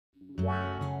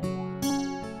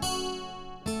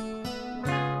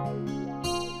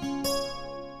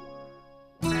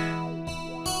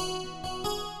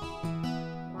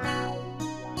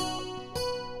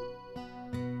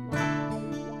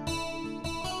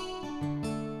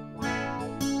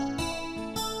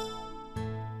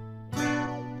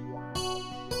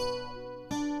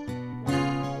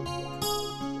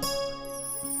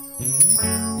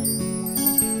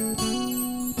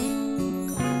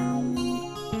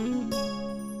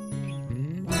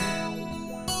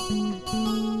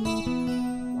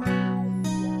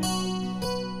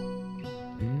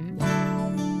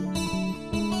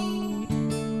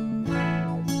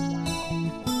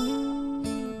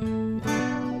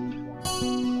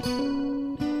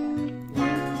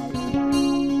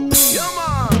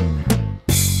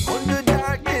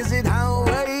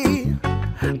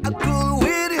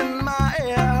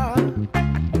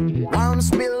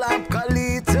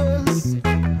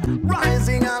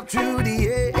through the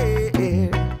air.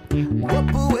 Up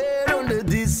away on the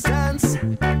distance,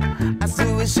 I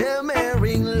saw a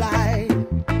shimmering light.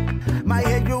 My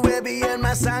head grew heavy and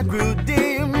my sight grew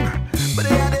dim, but I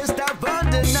had to stop for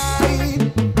the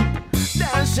night.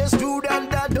 Dance just stood on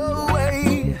the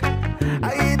doorway. I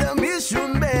heard the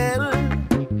mission bell,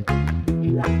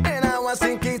 and I was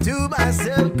thinking to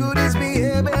myself, could this be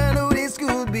heaven or this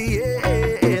could be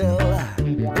hell?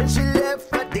 Then she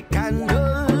left at the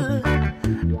candle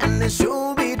and they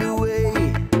showed me the way.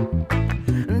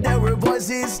 There were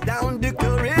voices down the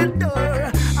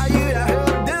corridor. I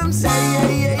heard them say,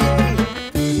 hey, hey,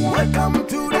 hey, welcome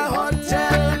to the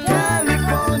Hotel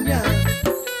California.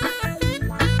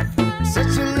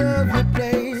 Such a lovely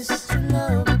place, such a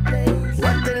lovely place.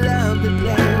 What a lovely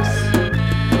place.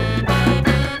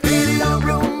 Video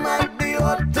room at the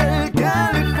Hotel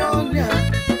California.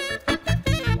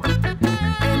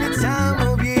 Any time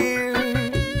of year,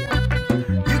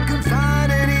 you can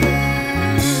find it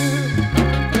here.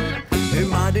 Her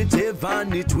mother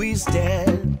Tiffany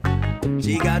twisted.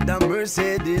 She got a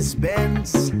Mercedes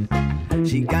Benz.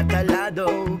 She got a lot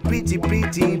of pretty,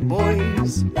 pretty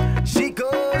boys. She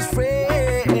calls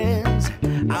friends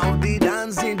out the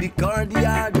dance in the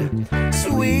courtyard.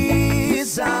 Sweet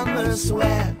summer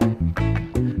sweat.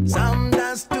 Some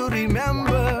dance to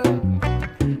remember,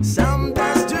 some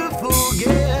dance to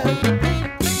forget.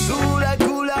 So I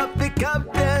cool up the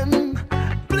captain.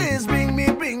 Please bring me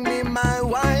my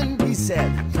wine, he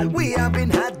said. We have been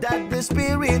had at the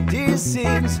Spirit here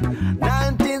since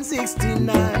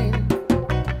 1969.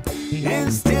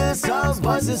 And still some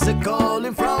voices are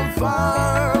calling from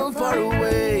far, far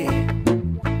away.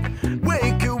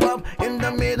 Wake you up in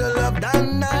the middle of the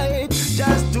night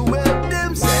just to help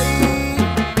them say,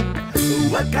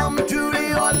 welcome to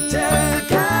the Hotel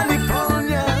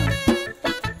California.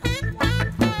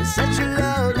 Such a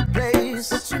lovely place,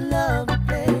 such a lovely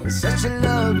place, such a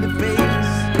lovely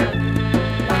place.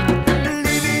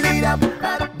 Living it up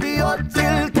at the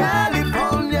Hotel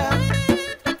California.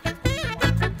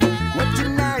 What a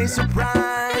nice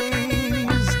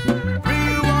surprise.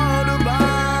 Free water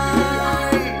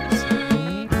bites,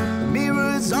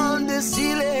 mirrors on the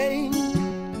ceiling,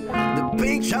 the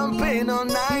pink champagne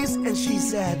on ice. And she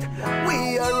said,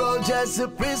 we are all just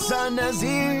prisoners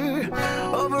here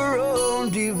of our own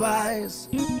device.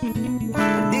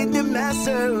 Did the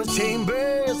master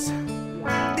chambers,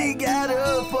 they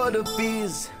gather for the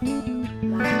feast.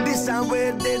 This time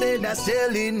where they did that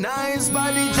silly nice,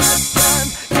 but they just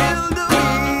can't kill the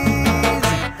bees.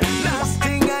 Last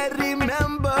thing I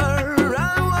remember,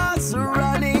 I was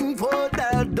running for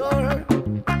that door.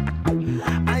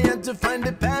 I had to find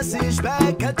the passage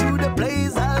back to the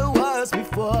place I was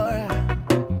before.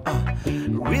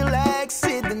 Relax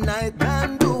in the night,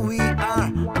 and we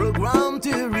are programmed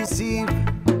to receive.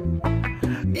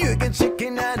 You can check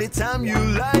in anytime you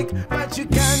like, but you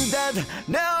can't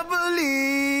never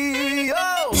leave.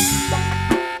 Oh!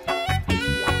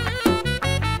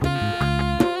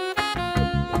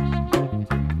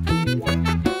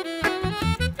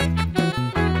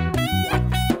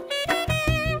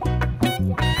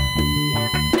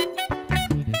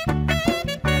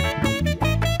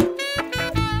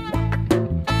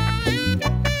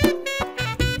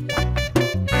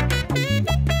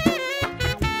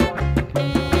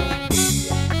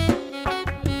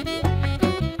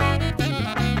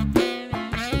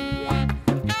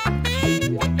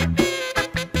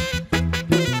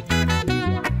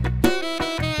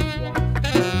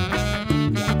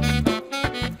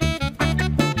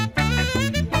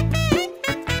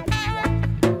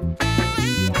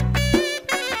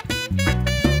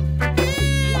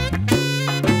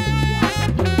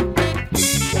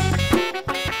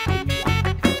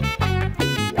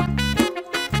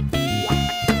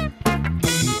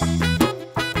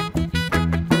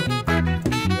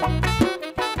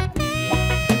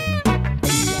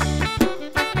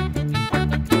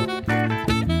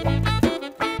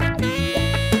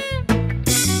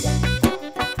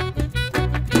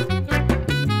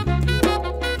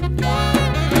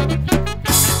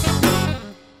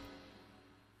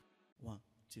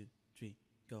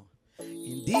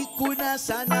 Hindi ko na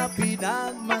sana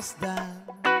pinagmasdan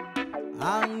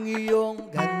ang iyong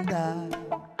ganda,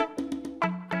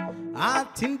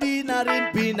 at hindi na rin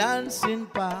pinansin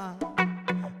pa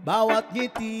bawat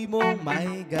ngiti mong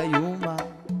may gayuma.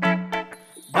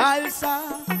 Dahil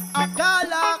sa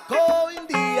akala ko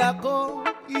hindi ako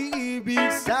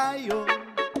iibig sa'yo,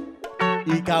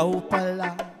 ikaw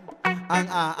pala ang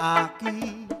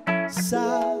aaki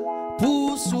sa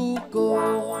puso ko.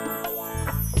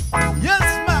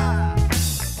 Yes, ma!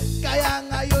 Kaya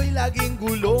ngayon'y laging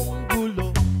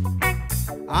gulong-gulo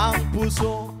ang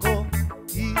puso ko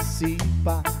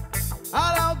isipan.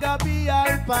 Araw-gabi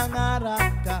ay pangarap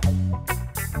ka,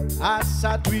 at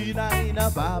sa tuwin ay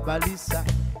nababalisa.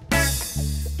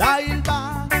 Dahil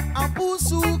ba ang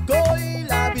puso ko'y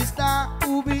labis na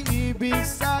umiibig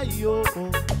sa'yo,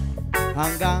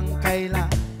 hanggang kailan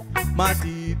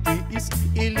matitiis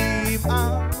ilim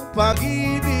ang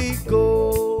pag-ibig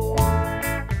ko.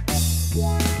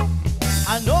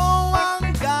 Ano ang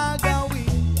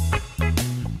gagawin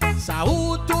sa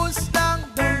utos ng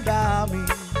damdamin?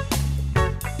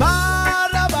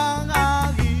 Para bang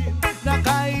agin na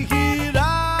kay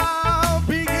hirap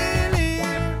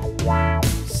pigilin?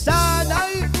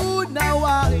 Sana'y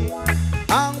unawain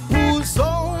ang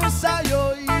pusong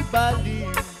sa'yo'y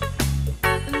balik.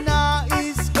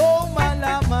 Nais kong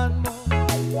malaman mo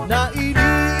na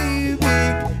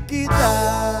iniibig kita.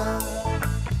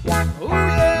 Oh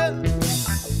yeah.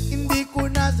 Hindi ko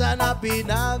na sana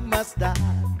pinagmasdan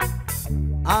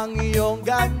ang iyong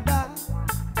ganda,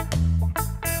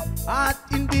 at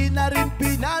hindi na rin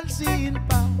pinansin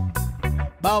pa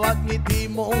bawat ngiti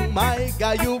mong may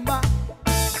gayuma.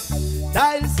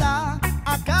 Dahil sa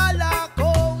akala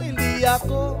ko hindi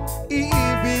ako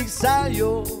iibig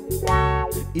sa'yo,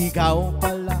 ikaw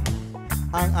pala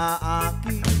ang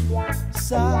aakit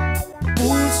sa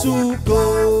puso ko.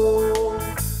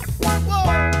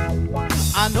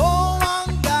 Ano ang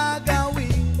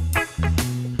gagawin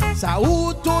sa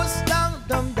utos ng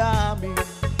damdamin?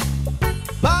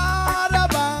 Para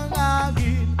bang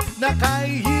agin na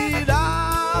kay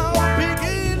hirap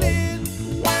pigilin?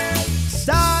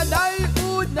 Sana'y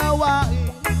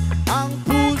unawain ang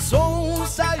pusong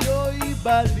sa'yo'y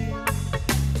balik.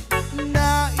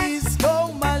 Nais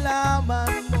kong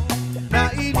malaman mo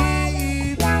na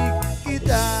iniibig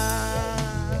kita.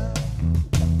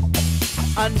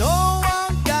 Ano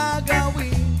ang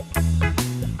gagawin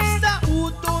sa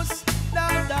utos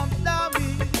ng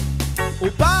damdamin? O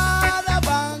para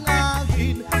bang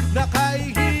agin na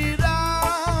kay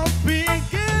hirap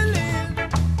pigilin?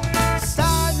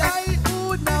 Sana'y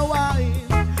unawain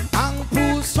ang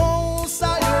pusong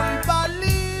sa'yo'y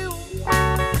baliw.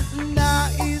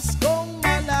 Nais kong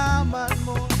malaman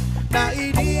mo na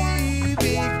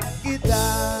iniibig kita.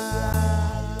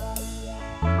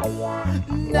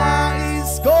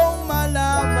 Nais kong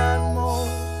malaman mo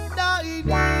na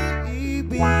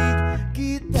iniibig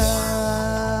kita.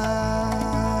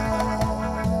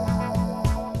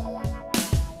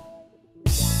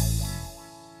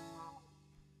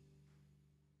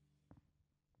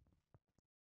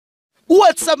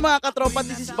 What's up mga katropa,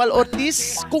 this is Val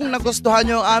Ortiz. Kung nagustuhan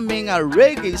nyo ang aming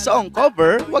reggae song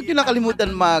cover, huwag nyo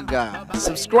nakalimutan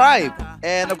mag-subscribe.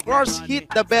 And of course,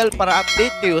 hit the bell para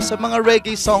update kayo sa mga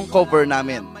reggae song cover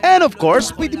namin. And of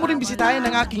course, pwede mo rin bisitahin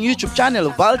ang aking YouTube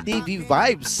channel, Val TV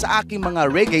Vibes, sa aking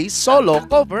mga reggae solo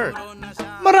cover.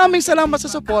 Maraming salamat sa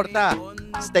suporta.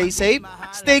 Stay safe,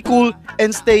 stay cool,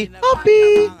 and stay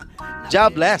happy.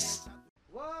 God bless.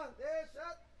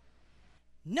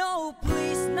 No,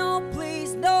 please, no,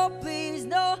 please, no, please,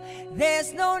 no.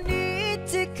 There's no need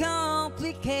to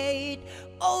complicate.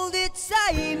 All the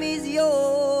time is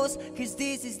yours. Cause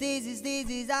this is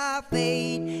our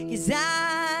fate. Cause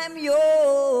I'm yours.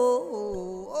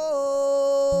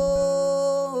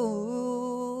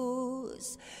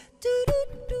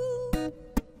 Do-do-do.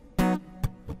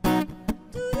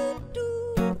 Do-do-do.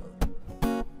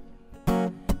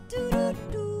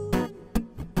 Do-do-do.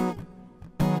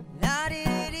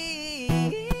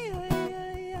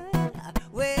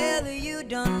 Well, you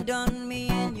done me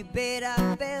and you bet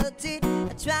I felt it.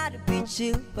 I tried to be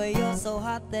chill, but you're so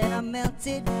hot that I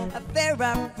melted. I fell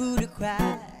right through the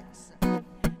cracks,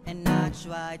 and I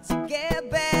tried to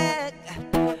get back.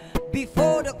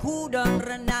 Before the cool done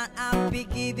run out, I'll be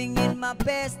giving it my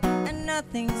best, and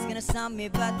nothing's gonna stop me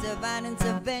but divine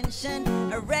intervention.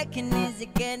 I reckon it's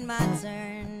again my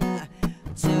turn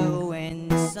to win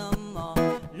some more,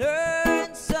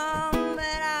 learn some,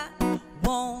 and I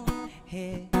won't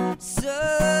hesitate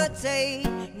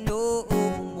no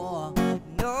more,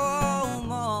 no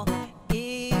more.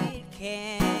 It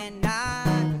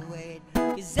cannot wait,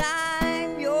 'cause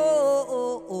I'm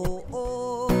yours.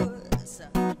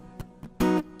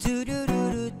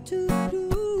 Do-do-do-do-do-do.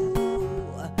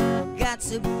 Got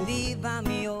to believe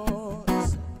I'm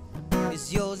yours.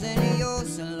 It's yours and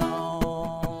yours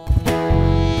alone.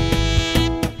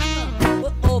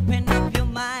 Open up your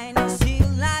mind and see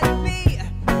like me.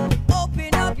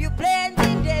 Open up your plans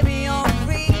and let me on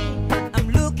free.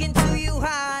 I'm looking to you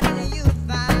hard and you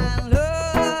find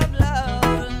love,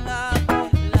 love, love,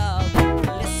 love.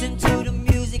 Listen to the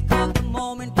music of the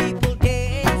moment, people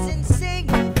dance and sing.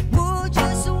 We're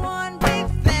just one big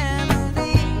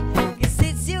family.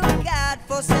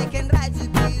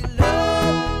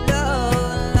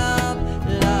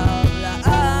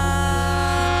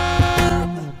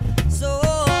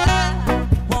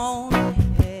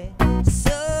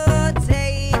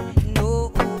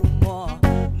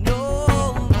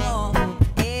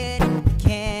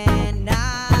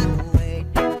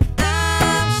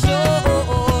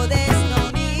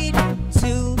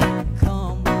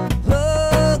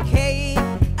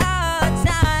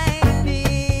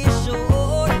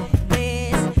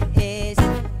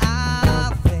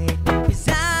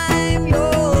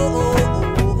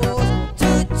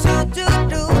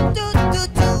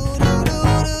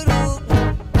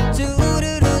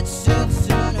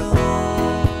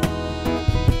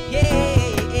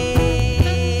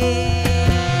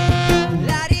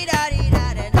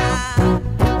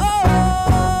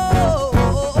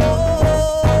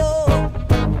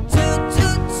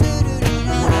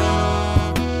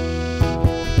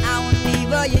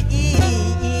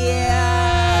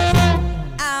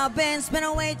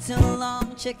 way too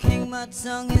long, checking my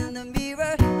tongue in the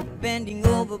mirror, bending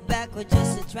over backward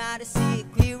just to try to see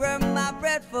it clearer. My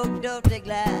breath fogged up the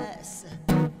glass,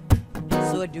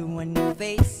 so I do a new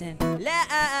face and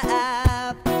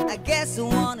laugh. I guess the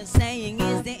one I'm saying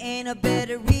is there ain't a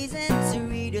better reason to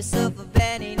read yourself a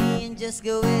vanity and just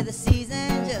go with the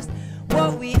season. Just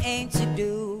what we aim to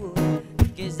do,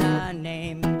 'cause our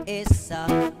name is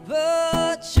a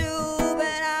virtue,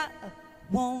 but I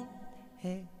won't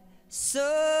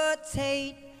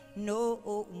hesitate no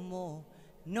more,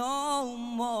 no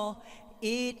more.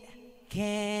 It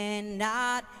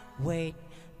cannot wait.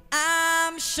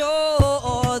 I'm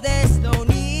sure there's no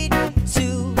need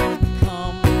to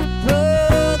complicate.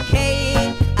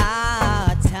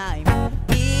 Our time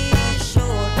is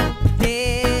short.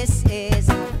 This is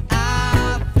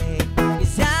our fate,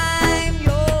 'cause I'm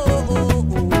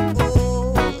yours.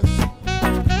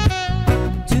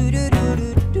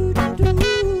 Do-do-do-do-do-do-do.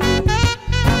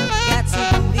 Got to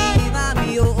believe I'm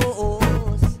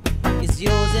yours. It's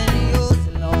yours and yours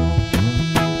alone.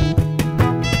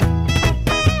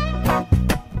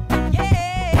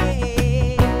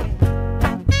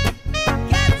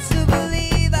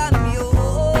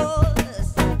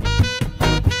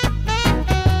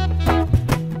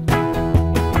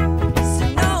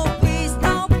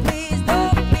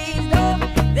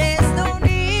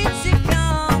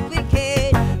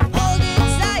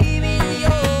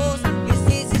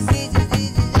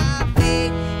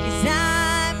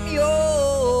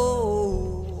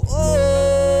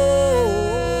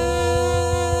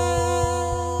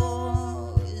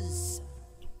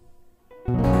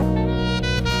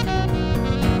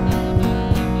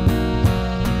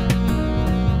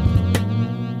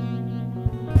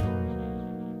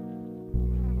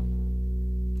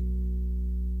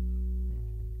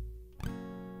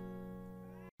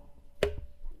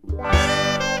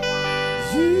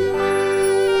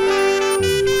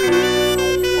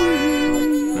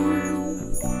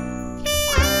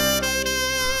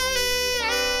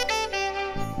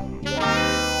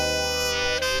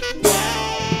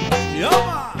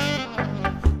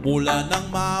 Mula nang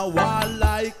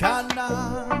mawalay ka na,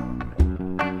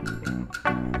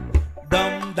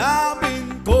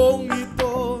 damdamin kong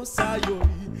ito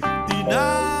sa'yo'y di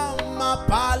na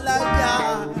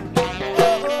mapalaya.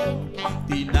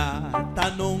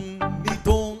 Tinatanong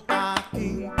nitong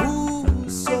aking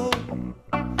puso,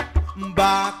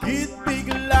 bakit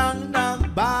biglang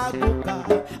nagbago ka?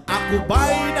 Ako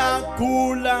ba'y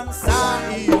nagkulang sa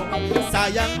iyo?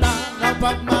 Sayang na ang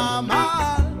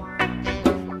pagmamahal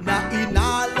na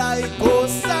inalay ko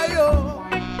sa'yo.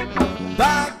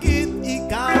 Bakit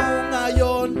ikaw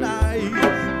ngayon ay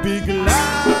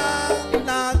biglang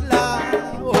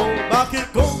naglaho?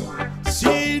 Bakit kung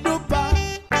sino pa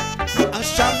ang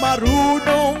siyang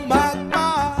marunong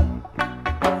magmahal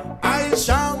ay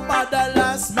siyang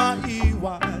madalas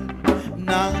maiwan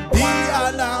nang di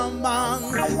alam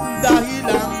ang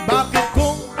dahilan? Bakit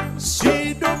kung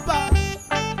sino pa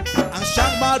ang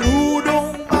siyang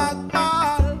marunong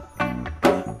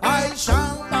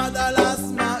siyang madalas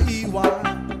maiwan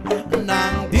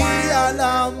nang di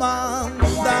alam ang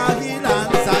dahilan?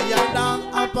 Sayang lang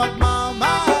ang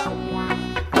pagmamahal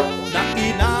na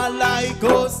inalay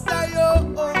ko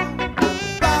sa'yo.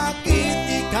 Bakit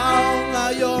ikaw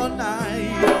ngayon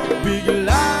ay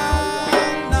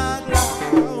biglang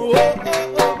naglaho?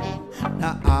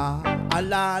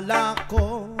 Naaalala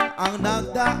ko ang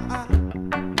nagdaan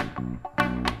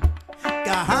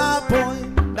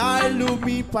kahapon dahil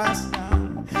lumipas na,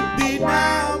 di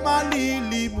na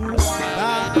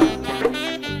malilimutan.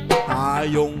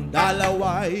 Tayong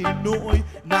dalawa'y nooy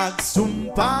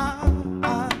nagsumpaan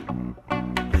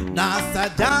na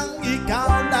sadyang ikaw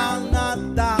lang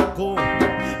at ako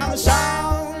ang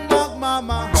siyang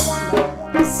magmamahal.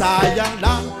 Sayang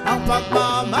lang ang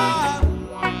pagmamahal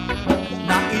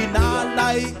na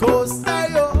inalay ko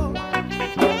sa'yo.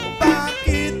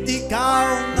 Bakit ikaw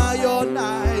ngayon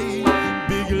ay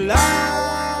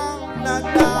biglang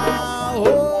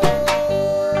naglaho?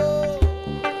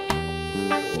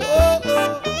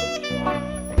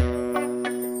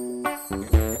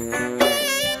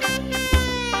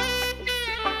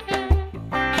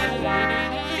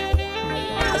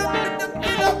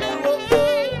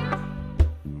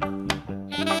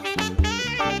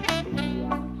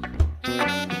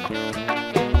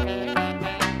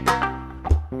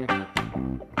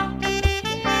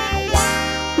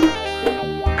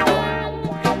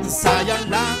 Sayang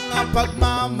lang ang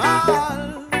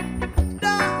pagmamahal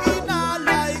na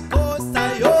inalay ko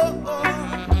sa'yo.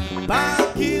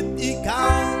 Bakit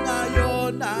ikaw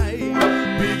ngayon ay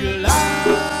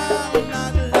biglang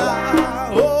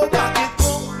naglaho? Bakit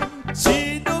kung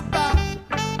sino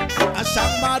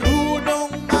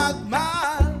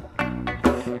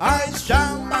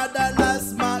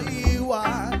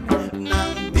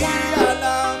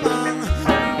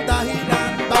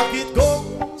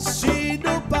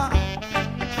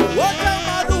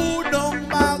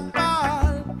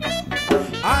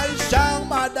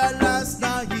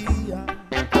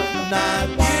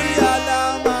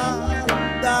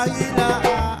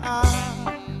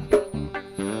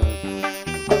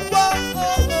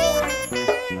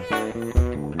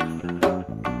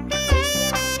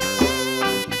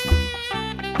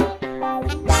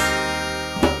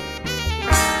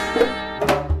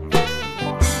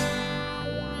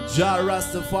Jah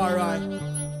Rastafari.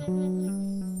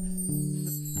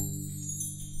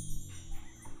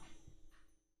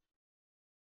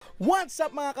 What's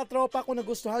up mga katropa? Kung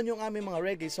nagustuhan nyo ang aming mga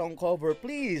reggae song cover,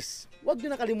 please, huwag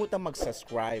nyo nakalimutan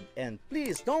mag-subscribe. And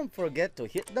please, don't forget to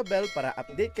hit the bell para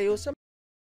update kayo sa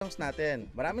songs natin.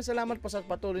 Maraming salamat po sa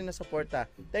patuloy na suporta.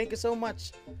 Thank you so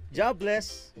much. God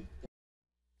bless.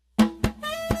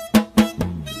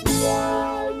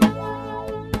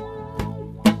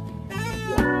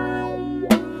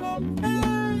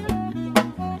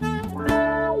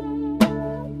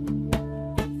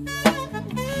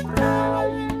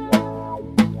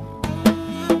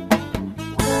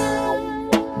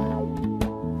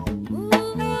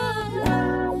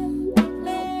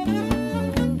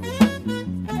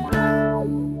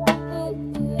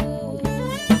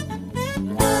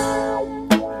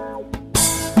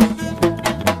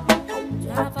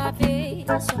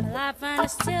 So my life and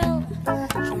is still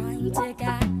trying to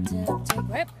get to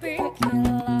grip for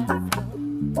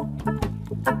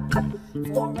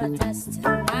a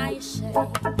destination.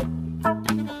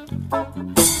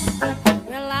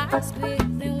 Realize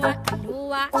quickly what I knew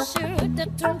I should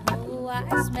have to know I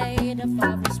was made of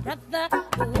this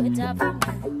brotherhood of a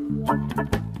man,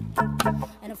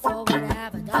 and for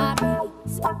whatever God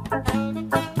means.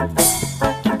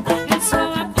 And so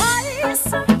I pray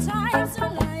sometimes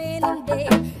lying in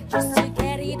bed just to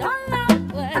get it all out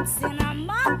what's in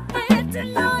my head to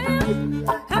know him.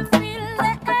 I'm feeling a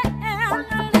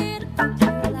little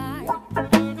alive.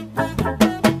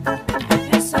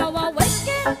 And so I wake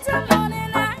in the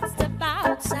morning and step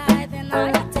outside, and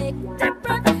I take a deep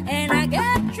breath and I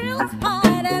get real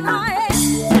hard, and I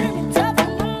turn tough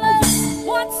and love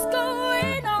what's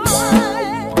going on.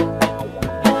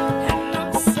 And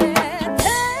I said,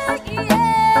 hey,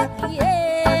 yeah,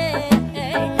 yeah,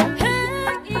 hey,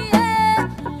 yeah,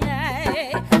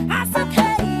 yeah. I said,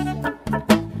 hey,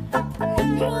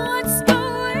 what's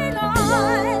going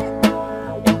on?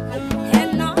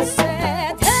 And I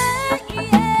said, hey,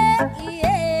 yeah,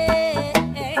 yeah,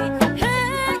 hey,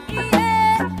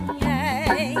 yeah,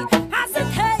 yeah. I said,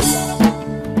 hey,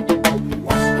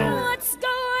 what's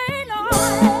going on?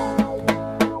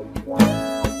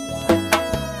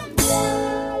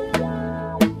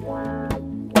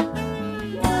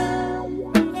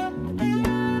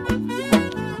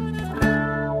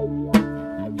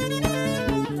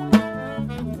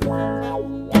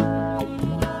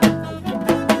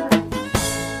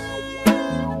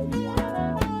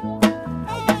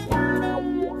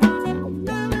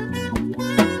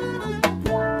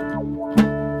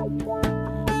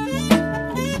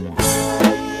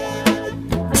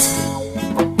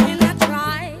 And I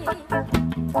try,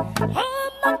 oh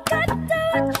my God, do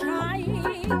I try?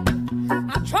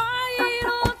 I try it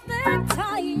all the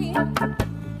time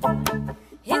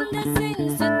in this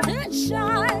institution,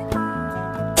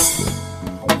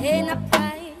 and I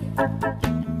pray,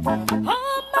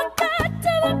 oh my God,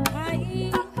 do I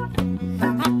pray? I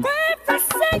pray for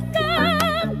sake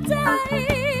of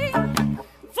day,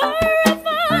 for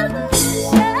revolution.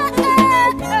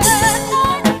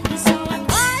 So I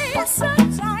cry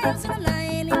sometimes when I'm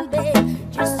lying in bed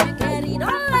just to get it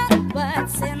all out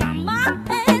what's in my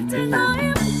head to know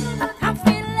him. I'm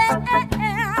feeling a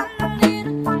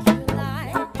little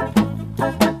alive.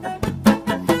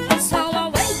 So I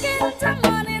wake in the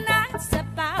morning, I step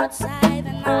outside,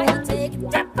 and I take a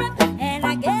deep breath and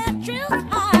I get real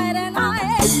hard, and I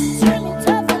turn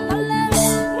tough and I love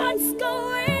what's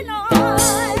going on.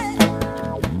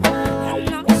 And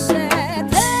I said,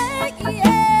 hey,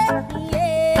 yeah,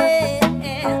 yeah,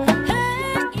 hey,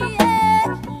 yeah,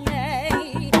 yeah.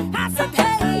 I said,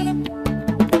 hey,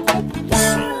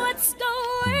 what's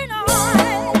going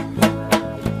on?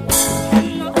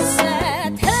 And I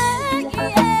said, hey,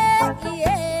 yeah,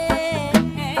 yeah,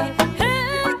 hey,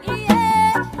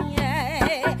 yeah,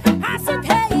 yeah. I said,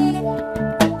 hey,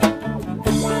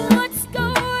 what's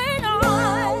going on?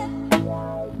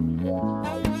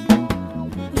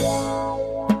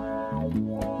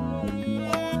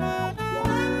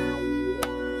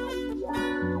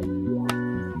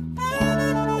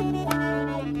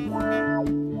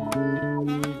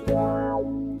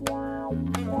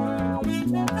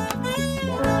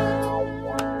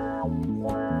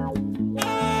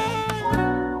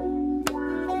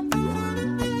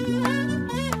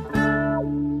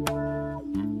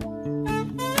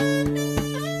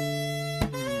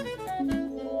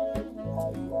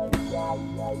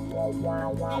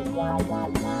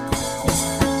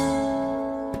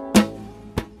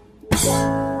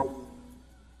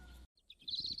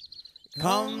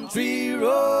 Country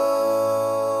road,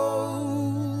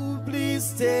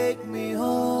 please take me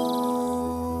home.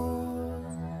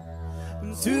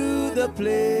 to the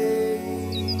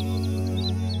place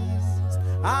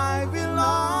I belong,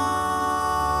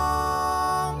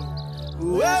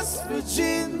 West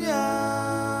Virginia,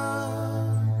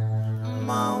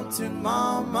 Mountain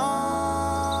Mama,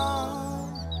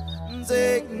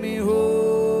 take me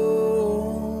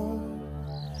home,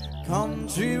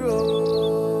 country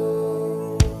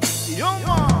road. Yo,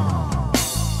 man.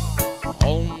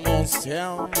 Almost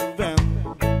heaven,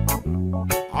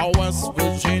 West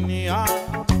Virginia,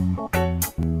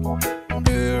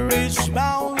 the rich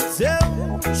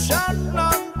mountain shall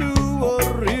undo a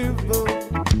river.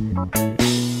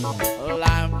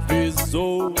 Life is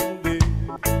so big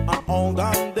and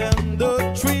older than the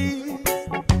trees,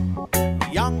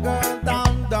 younger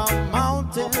than the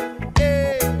mountain,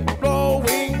 yeah,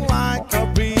 blowing like a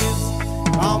breeze.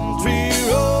 Country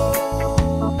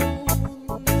road,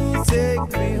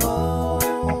 take me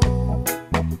home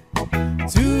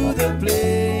to the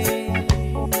place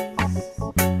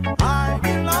I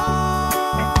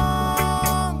belong,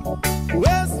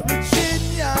 West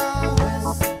Virginia,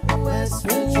 West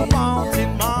Virginia,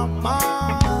 Mountain Mama,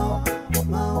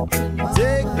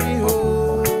 take me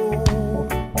home,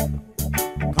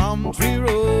 country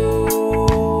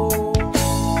road.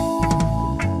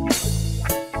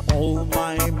 All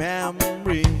my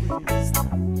memories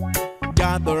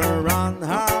gather around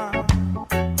her.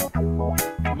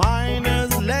 Mine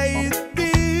is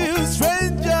lady,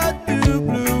 stranger to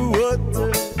blue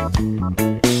water,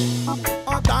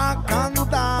 a dark and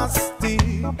dusty,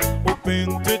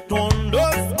 painted on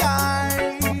the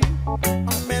sky, a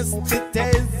misty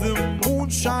taste of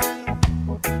moonshine,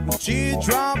 she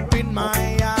drop in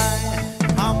my eye.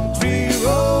 Country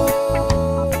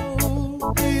road,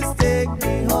 please take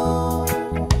me home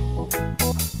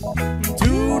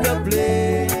to the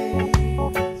place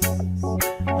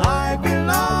I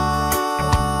belong,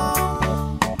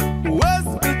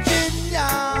 West Virginia,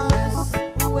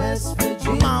 West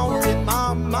Virginia, Mountain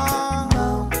Mama,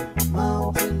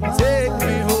 take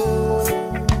me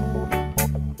home,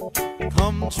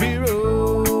 country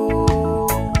road.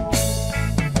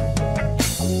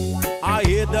 I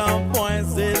hear the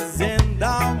voices in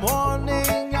the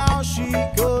morning, how she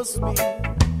calls me.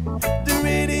 The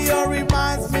radio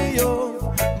reminds me of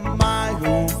my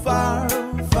home far,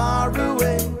 far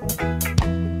away.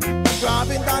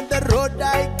 Driving down the road,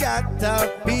 I got a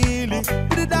feeling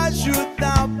that I should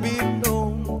have been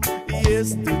home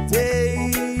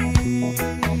yesterday.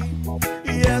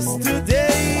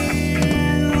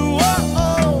 Yesterday,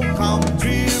 whoa,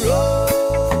 country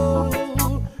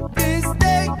road, please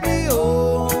take me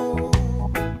home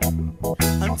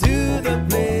unto the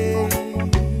place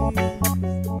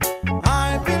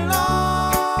I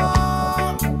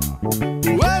belong,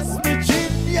 West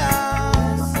Virginia,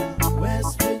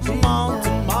 West Virginia,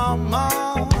 Mountain Mama,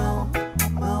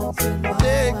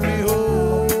 take me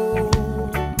home,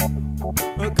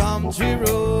 country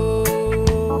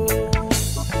road,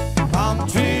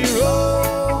 country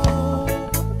road,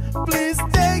 please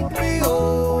take me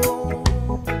home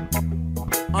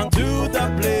unto the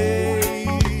place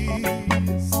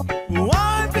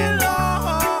I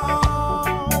belong,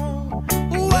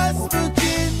 West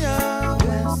Virginia,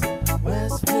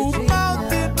 West Virginia,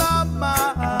 Mountain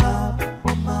Mama,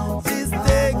 please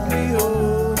take me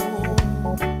home,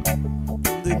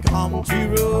 the country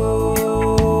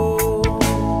road,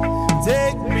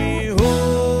 take me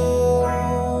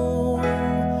home,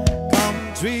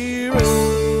 country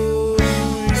road.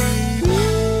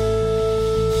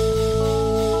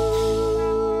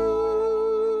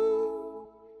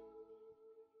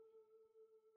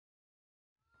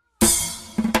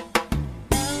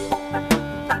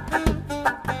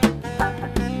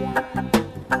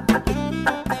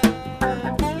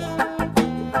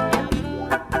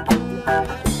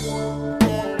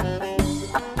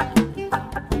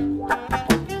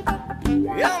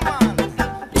 Yeah, man.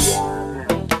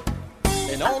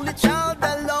 An only child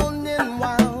alone and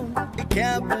wild, a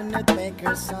cabinet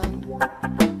maker's son.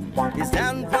 His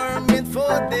hand were meant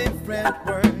for different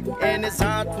work, and his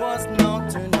heart was not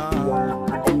to none.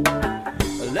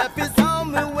 Left his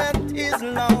home and went his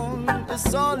lone, a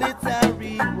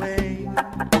solitary way.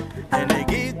 And he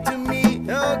gave to me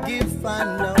a gift I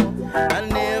know I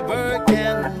never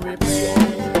can repay.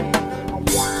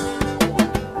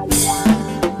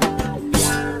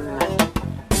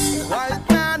 White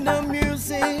man of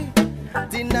music,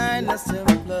 denying a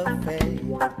simpler fate.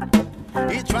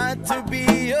 He tried to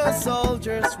be a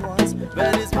soldier's once,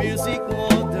 but his music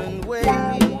wouldn't wait.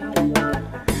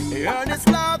 He earned his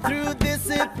love through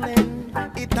discipline,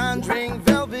 it thundering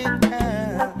velvet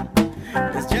hair.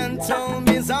 This gentle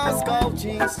means our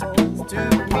sculpting souls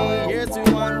took me here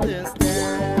to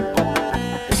understand.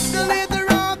 The leader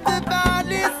of the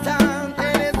body stand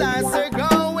and his eyes are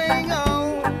going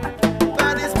on,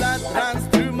 but his blood runs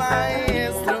through my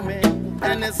instrument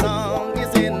and his song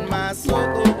is in my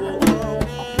soul.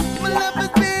 My love has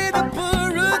been a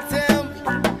poor attempt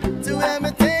to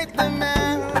imitate the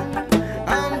man.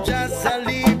 I'm just a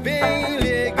living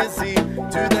legacy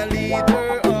to the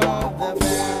leader of the band.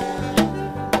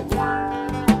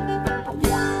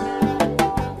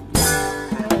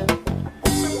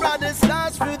 My brothers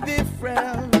lost were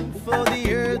different, for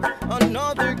the earth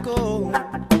another goal.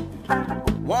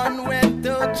 One went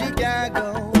to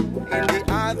Chicago and the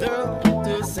other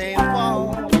to St.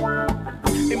 Paul.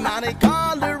 In Monte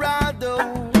Colorado,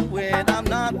 when I'm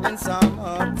not in some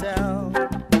hotel,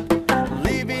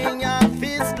 living a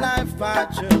feast life I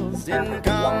chose, didn't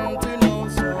come to know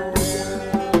so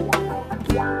well.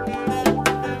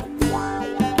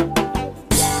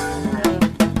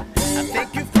 I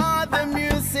thank you for the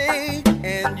music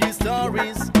and your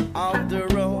stories of the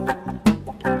road.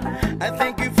 I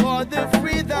thank you for the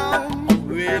freedom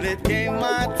when it came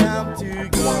my time to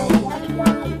go.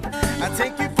 I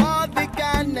thank you for the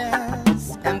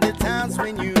kindness and the times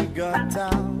when you got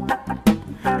down.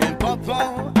 And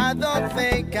Papa, I don't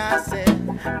think I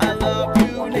said I love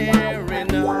you near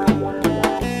enough.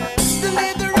 The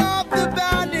leader of the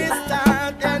band is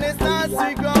tired and it starts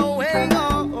to growing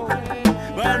old,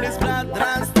 but his blood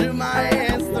runs through my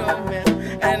instrument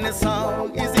and the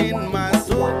song is in my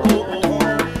soul.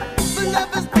 But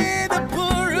love has been a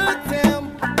poor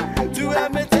attempt to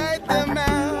imitate the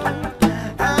man.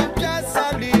 I'm just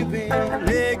a living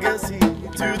legacy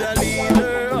to the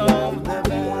leader of the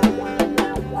band.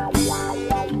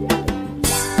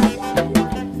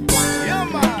 Yeah,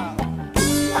 man.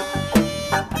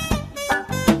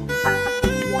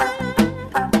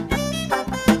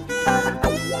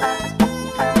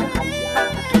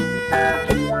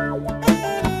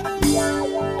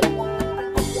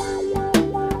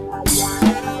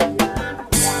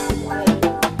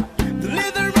 The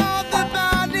leader of the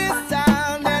band is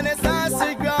sound and his eyes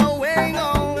are growing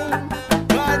old,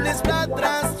 but his blood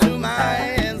runs through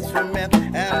my instrument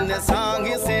and the song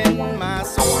is in my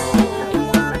soul.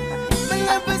 My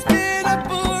love has been a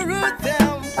poor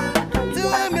attempt to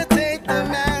imitate the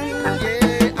man.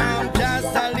 Yeah, I'm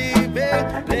just a living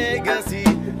legacy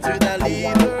to the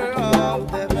leader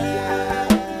of the band.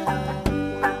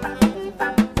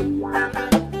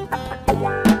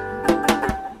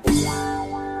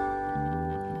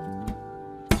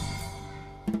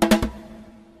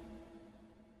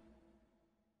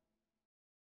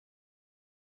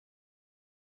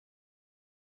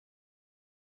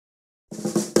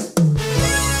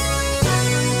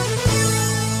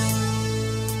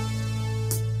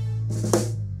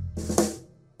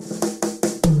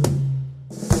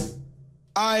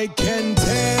 I can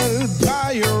tell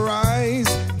by your eyes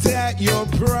that you're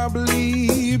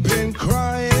probably been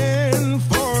crying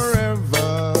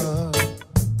forever.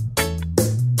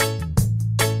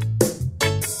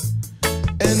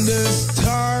 And the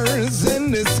stars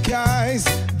in the skies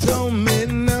don't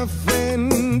mean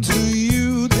nothing to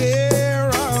you, they're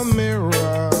a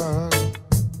mirror.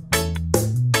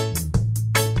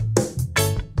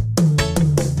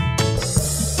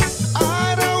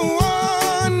 I don't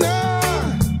wanna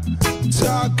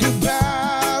talk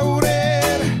about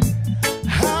it,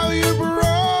 how you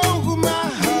broke my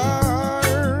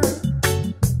heart.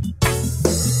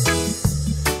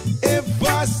 If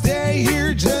I stay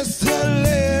here just a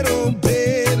little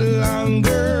bit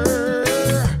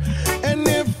longer, and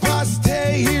if I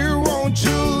stay here, won't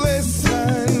you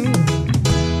listen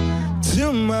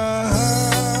to my heart?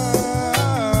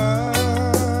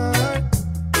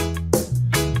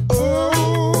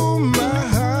 Oh, my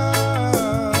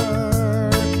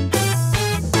heart.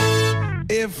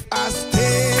 If I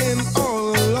stand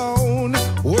all alone,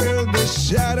 where the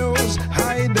shadows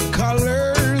hide the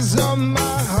colors of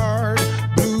my heart,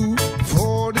 blue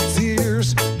for the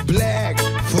tears, black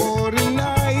for the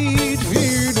night,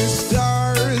 fear the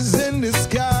stars in the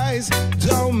skies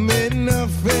don't mean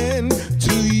nothing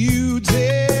to you,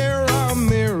 they're a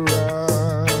mirror.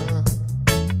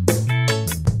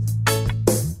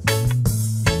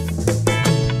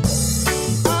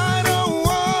 I don't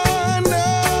wanna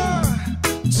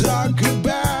talk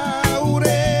about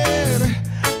it,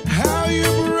 how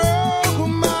you broke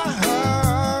my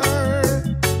heart.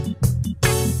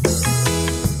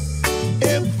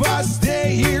 If I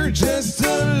stay here just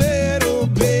a little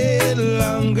bit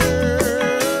longer,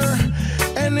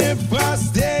 and if I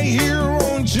stay here,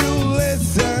 won't you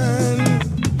listen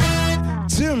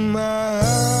to my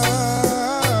heart?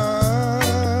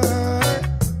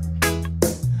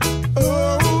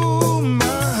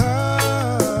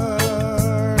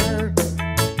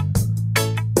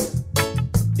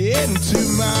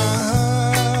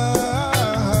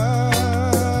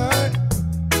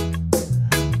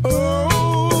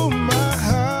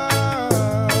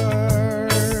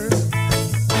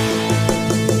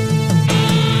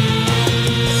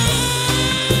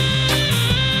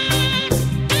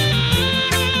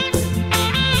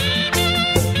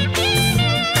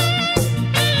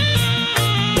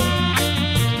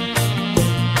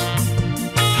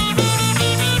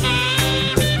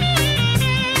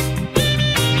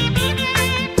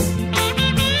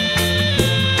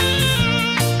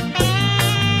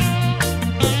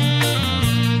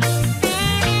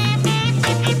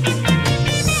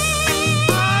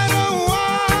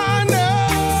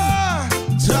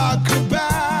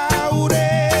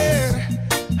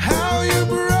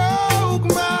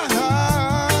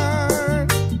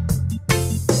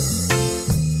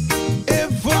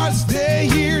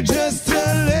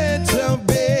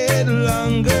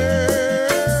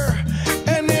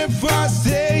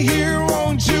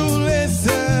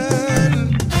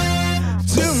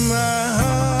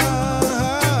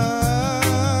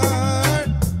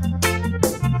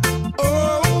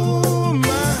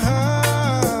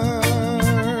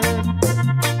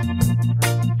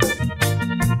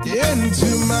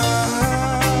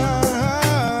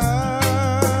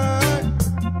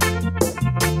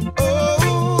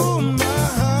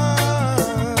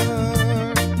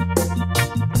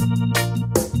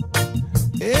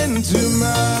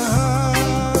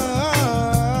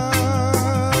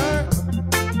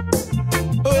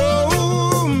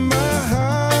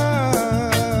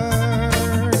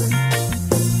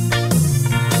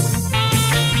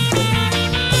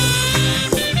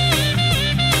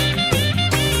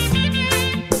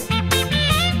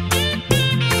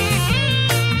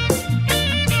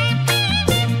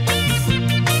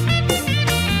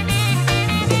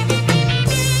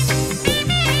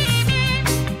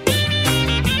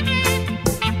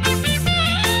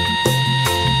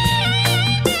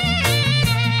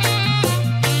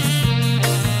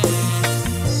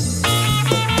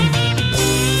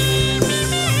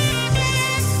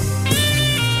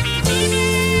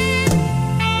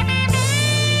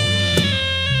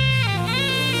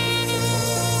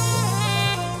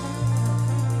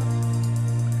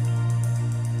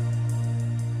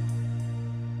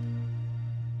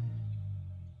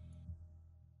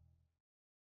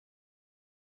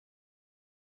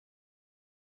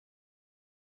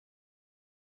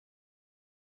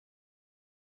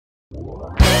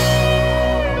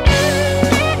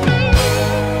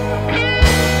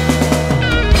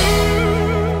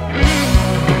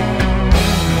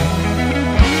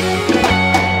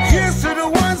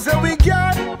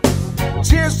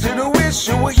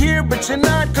 but you're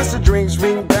not. Cause the drinks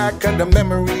bring back the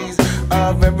memories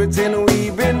of everything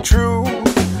we've been through.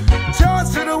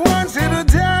 Toast to the ones who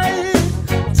died,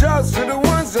 toast to the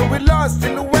ones that we lost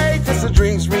in the way. Cause the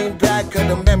drinks bring back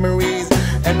the memories,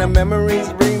 and the memories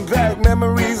bring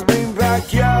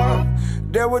back, y'all.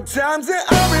 There were times that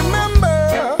I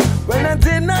remember when I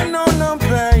did not know no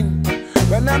pain,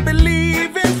 when I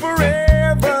believe in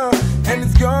forever, and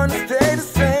it's gonna stay the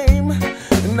same.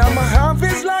 And now my heart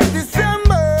feels like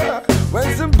December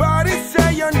when somebody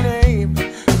say your name.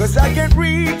 Cause I can't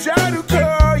reach out to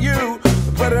call you,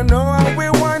 but I know I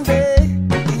will one day,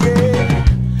 yeah.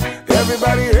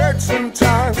 Everybody hurts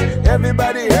sometimes,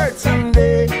 everybody hurts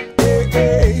someday, yeah,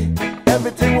 yeah.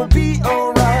 Everything will be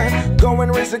alright. Go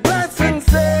and raise a glass and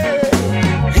say,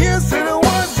 here's to the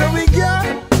ones that we got.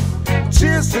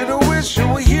 Cheers to the wish you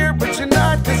were here, but you're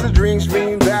not. Cause the drinks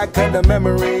bring back all the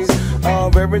memories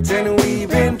of everything we've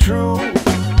been through.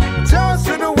 Toast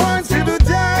to the ones who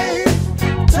died,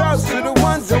 toast to the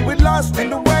ones that we lost in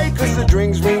the way. Cause the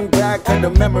drinks bring back all the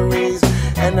memories,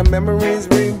 and the memories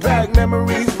bring back, yeah.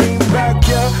 Memories bring back,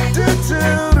 yeah.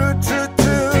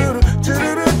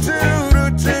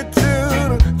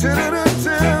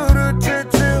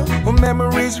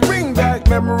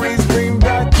 Memories bring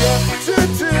back,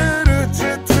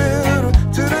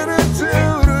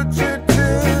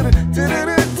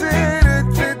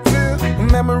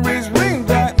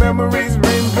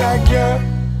 yeah.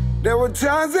 There were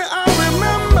times that I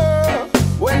remember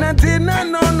when I did not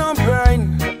know no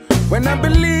pain, when I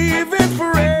believe in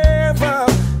forever,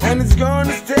 and it's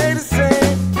gonna stay the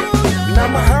same. Now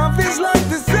my heart feels like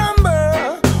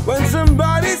December when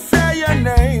somebody say your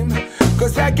name.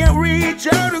 Cause I can't reach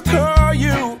out to call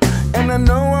you, and I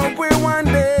know I will one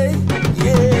day,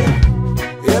 yeah.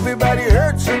 Everybody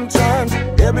hurts sometimes,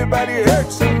 everybody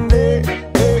hurts someday,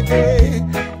 hey, hey.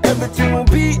 Everything will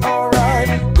be alright.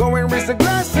 Go and raise a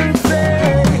glass and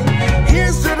say,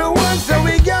 here's to the ones that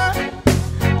we got.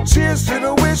 Cheers to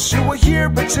the wish you were here,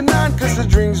 but you're not. Cause the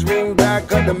drinks bring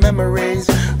back all the memories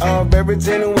of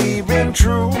everything we've been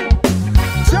through.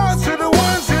 Toast to the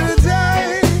ones who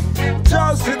died,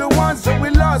 toast to the ones that we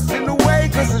lost in the way.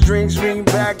 Cause the drinks bring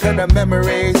back all the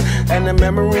memories, and the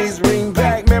memories bring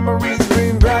back, yeah. Memories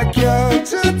bring back, yeah.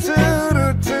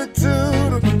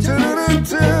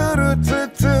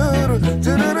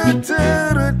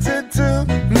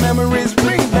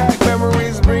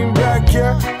 Memories bring back,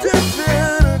 yeah.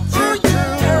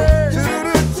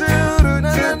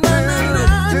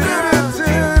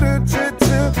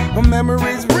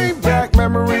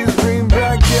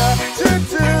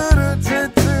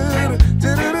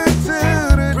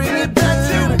 Bring it back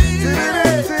to me.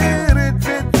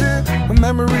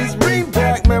 Memories bring back, yeah. Memories bring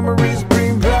back memories.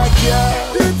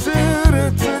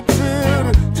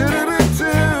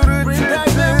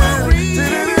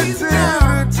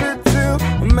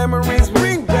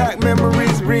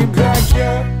 Memories bring back,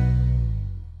 yeah.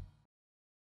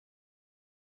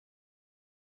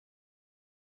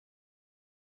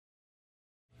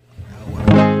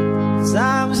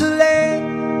 Times late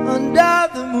under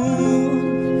the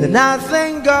moon, and I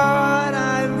thank God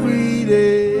I'm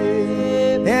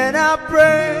breathing, and I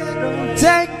pray don't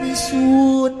take me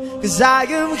soon, cause I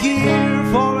am here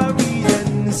for a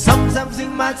reason. Sometimes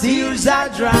in my tears I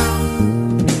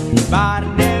drown, but I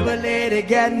never let it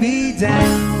get me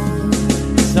down.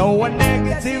 So when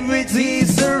negativity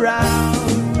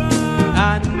surround,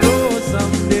 I know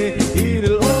someday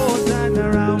it'll all turn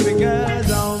around. Because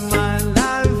all my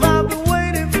life I've been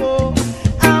waiting for,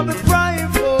 I've been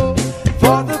praying for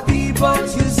the people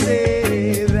to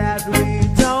say that we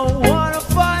don't wanna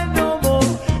fight no more,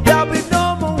 there'll be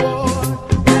no more war,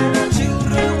 and our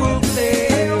children will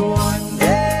play one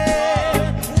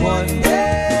day, one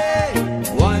day,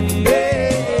 one day,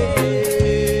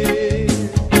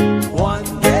 one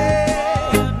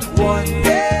day, one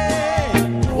day,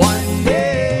 one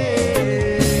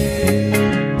day.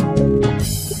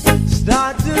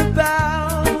 Start to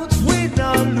bounce, win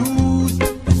or lose,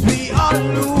 'cause we all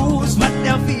lose, but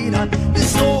they're feed on the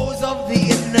souls of the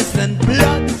innocent,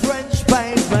 blood-drenched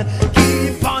pavement.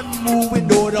 Keep on moving,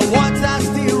 though the water's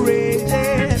still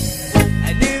raging.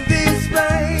 And in this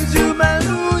place, you may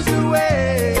lose the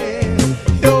way,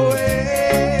 your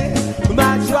way.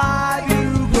 Might drive you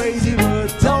crazy, but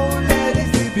don't let it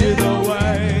slip you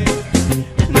away.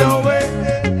 No way.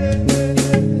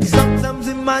 Sometimes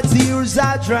in my tears I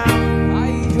drown,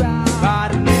 but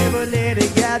I never let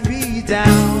it get me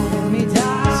down.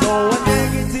 So when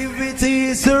negativity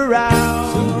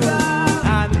surrounds,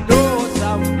 I know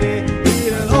someday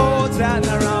it'll all turn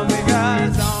around.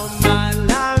 Because all my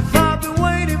life I've been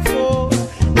waiting for,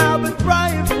 I've been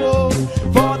praying for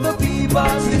the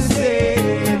people to say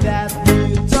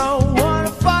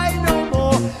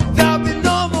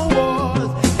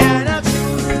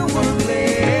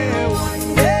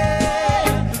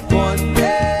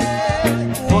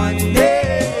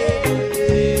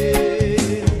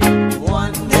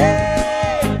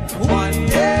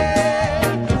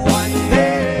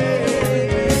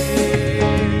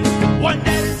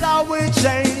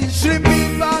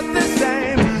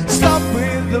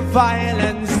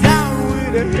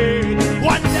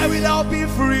One day we'll all be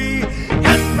free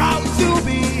and proud to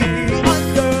be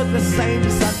under the same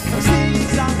sun. Singing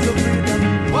songs of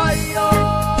freedom. Why yo,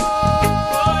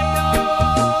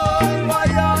 why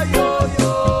yo, yo,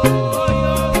 yo,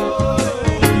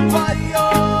 why yo,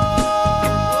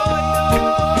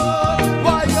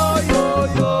 why yo, yo,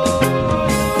 yo.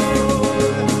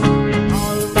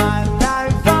 All my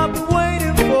life I've been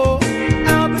waiting for,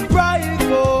 I've been crying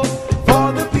for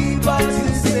the people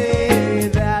to say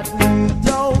that we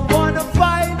don't wanna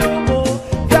fight no more.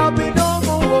 There'll be no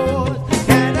more wars,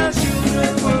 and our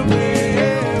children will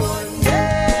live one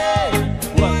day,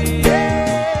 one day,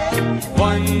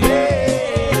 one day,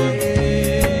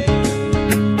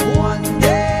 one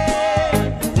day,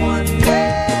 one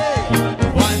day,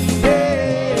 one day.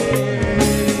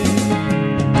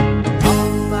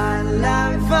 All my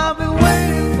life I've been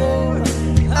waiting for,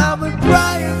 I've been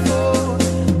crying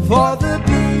for the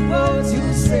people to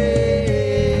say.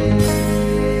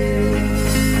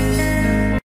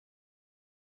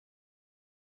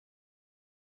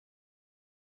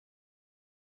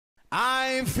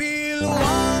 I feel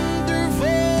wonderful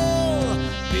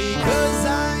because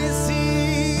I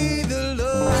see the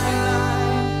love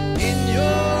light in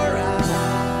your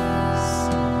eyes,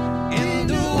 and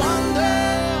the wonder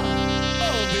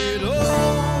of it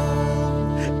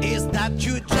all is that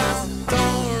you just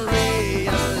don't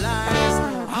realize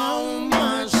how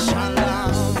much I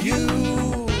love you.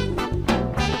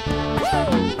 Woo!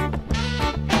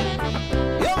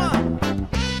 Yeah.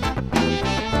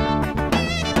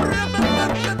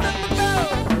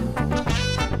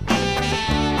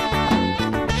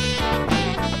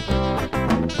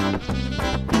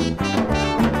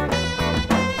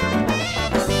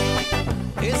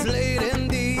 It's late in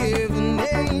the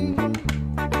evening.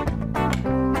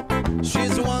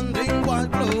 She's wondering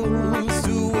what clothes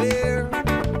to wear.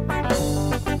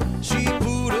 She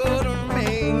put on her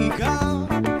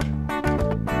makeup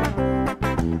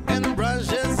and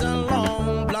brushes her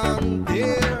long blonde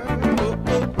hair. Oh,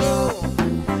 oh, oh.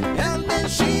 And then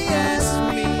she asked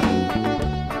me,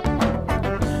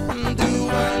 do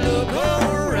I look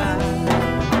alright?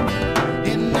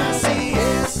 And I say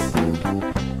yes,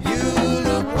 you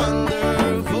look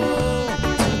wonderful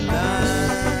tonight.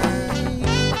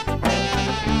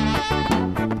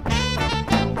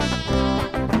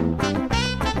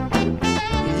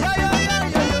 Yeah, yeah, yeah,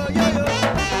 yeah, yeah, yeah,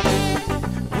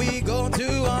 yeah. We go to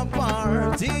a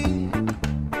party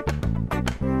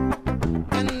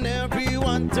and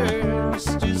everyone turns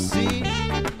to see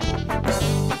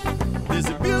this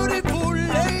beautiful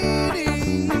lady,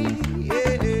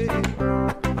 yeah,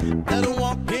 that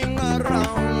walking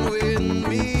around with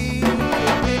me,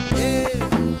 yeah.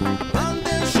 And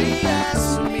then she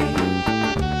asked me,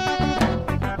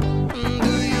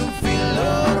 do you feel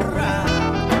alright?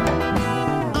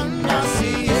 And I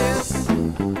say yes,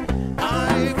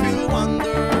 I feel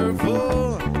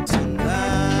wonderful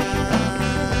tonight.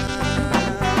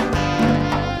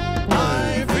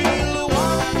 I feel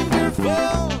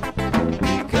wonderful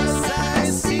because I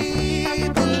see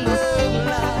the love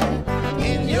light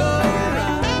in your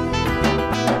eyes,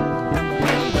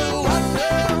 and the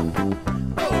wonder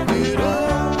of it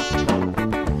all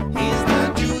is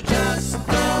that you just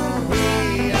don't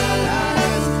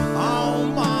realize how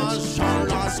much I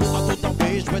lost. I to the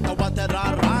page with the water I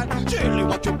ride. Chilly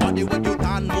what your body when you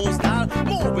done moves down.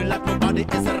 Moving like nobody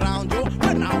is around you.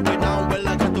 When I well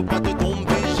I got to party, don't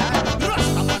be shy.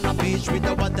 Rust up on the beach with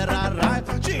the water I ride.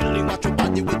 Chilling what your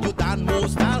body when you done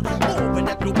moves down. Moving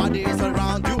like nobody is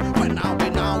around you. When I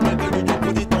well girl you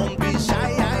put it, don't be shy.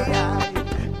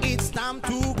 It's time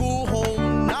to go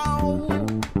home now,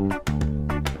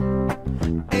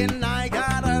 and I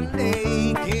got a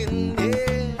lake in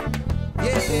there,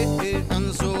 yeah.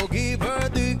 And so give her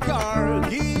the car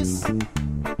keys.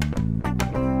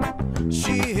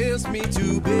 She hears me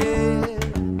to bed.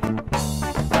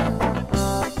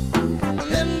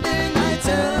 And then I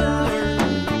tell her,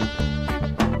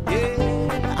 yeah,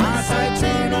 as I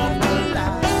turn off the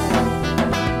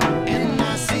light, and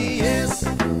I say yes,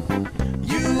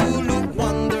 you look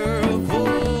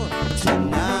wonderful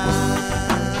tonight.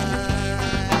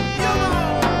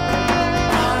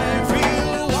 I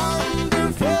feel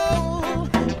wonderful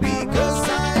because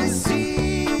I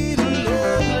see the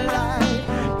love light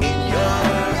in your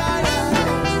eyes,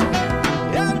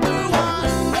 and the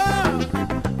wonder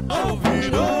of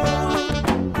it all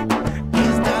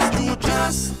is that you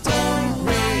just don't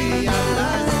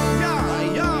realize.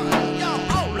 Yeah.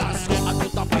 Oh, let's go out to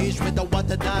the beach with the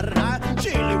water that ride.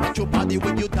 Chilly with your body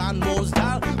when you done more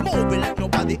style. Moving like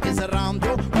nobody is around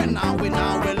you. When I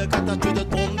well got to the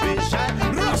don't be shy.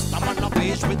 Rust, I'm on the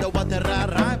beach with the water I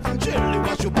ride. Chilly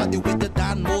with your body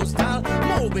no style.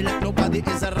 Move it like nobody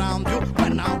is around you.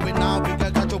 When now, we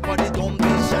got your body, don't be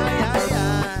shy.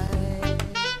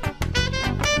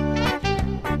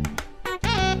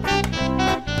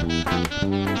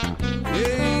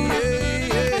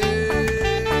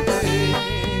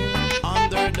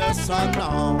 Under the sun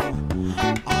now,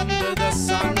 under the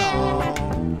sun now.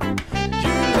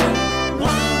 You look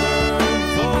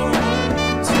wonderful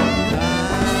tonight.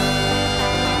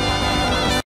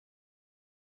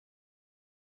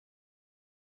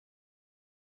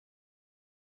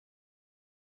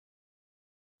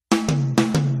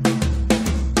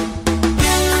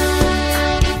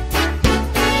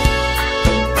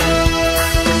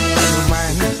 Ano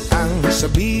man ang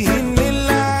sabihin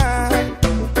nila,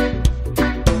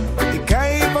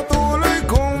 ika'y patuloy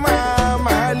kong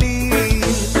mamahalin.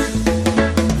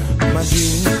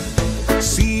 Maging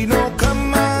sino ka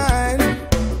man,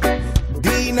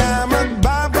 di na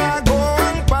magbabago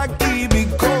ang pag-ibig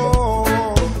ko.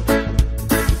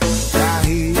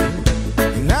 Dahil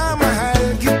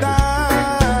minamahal kita,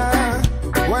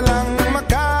 walang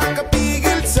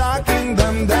makakapigil sa aking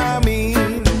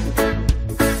damdamin.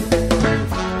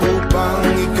 Upang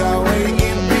ikaw ay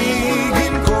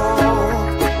ibigin ko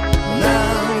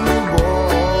ng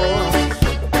lubos,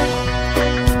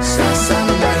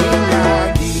 sasambahin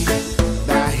lagi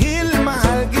dahil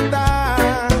mahal kita.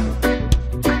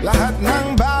 Lahat ng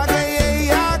bagay ay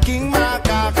aking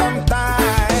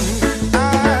makakamtan.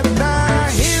 At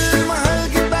dahil mahal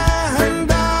kita,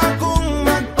 handa kong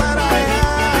magparaya.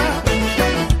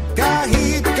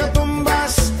 Kahit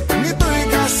katumbas, nito'y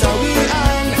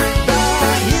kasawian.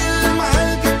 Dahil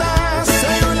mahal kita,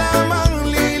 sa'yo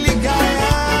lamang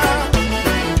liligaya.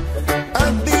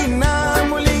 At di na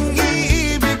muling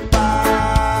iibig pa.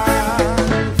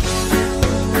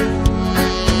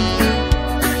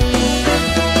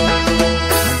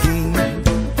 Maging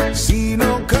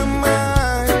sino ka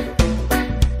man,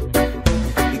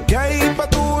 ika'y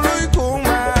patuloy kong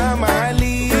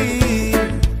mamahalin.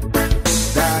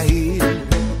 Dahil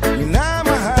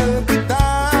minamahal kita,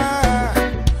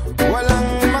 walang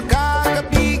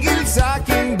makakapigil sa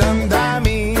aking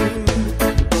damdamin.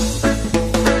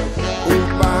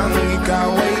 Upang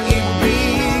ikaw ay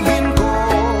ibigin ko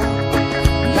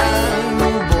ng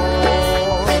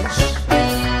lubos,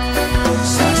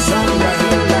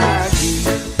 sasambahin lagi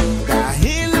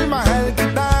dahil mahal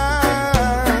kita.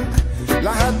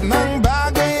 Lahat ng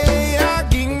bagay ay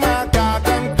aking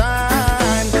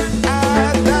makakamtan.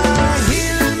 At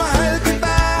dahil mahal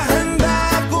kita,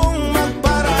 handa kong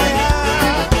magparaya.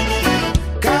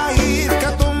 Kahit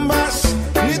katumbas,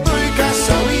 nito'y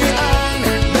kasawian.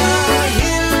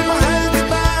 Dahil mahal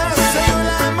kita, sa'yo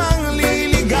lamang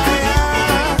liligaya.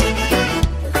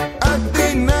 At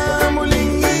di na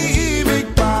muling iibig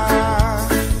pa.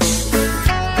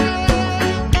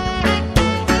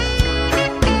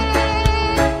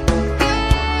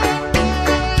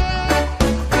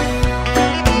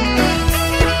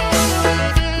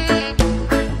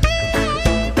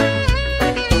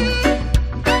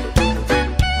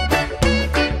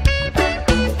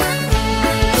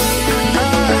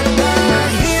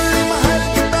 Dahil mahal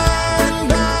kita,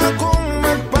 handa kong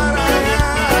magparaya.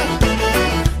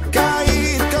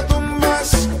 Kahit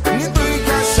katumbas, nito'y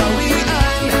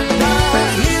kasawian.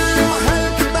 Dahil mahal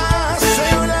kita,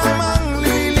 sa'yo lamang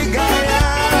liligaya.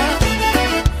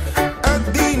 At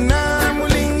di na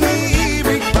muling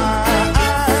iibig pa.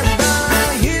 At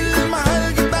dahil mahal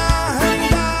kita,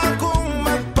 handa kong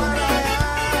magparaya.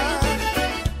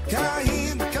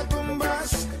 Kahit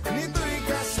katumbas, nito'y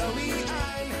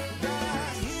kasawian.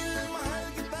 Dahil mahal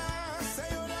kita,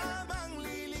 sa'yo lamang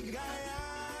liligaya.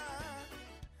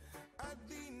 At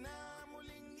di na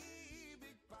muling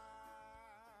iibig pa.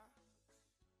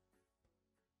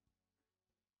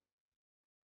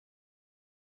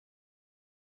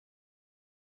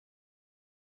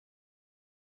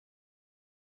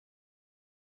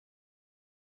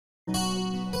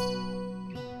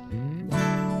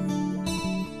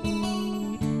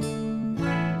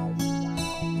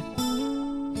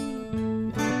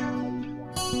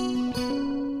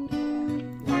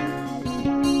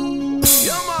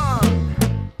 Yeah, man.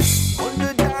 On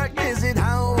the dark desert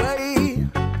highway,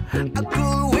 a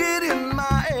cool wind in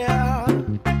my air.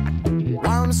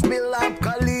 Warm smell of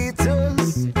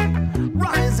eucalyptus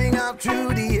rising up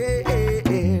through the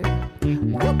air.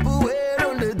 Up away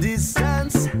on the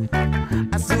distance,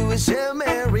 I see a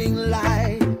shimmering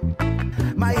light.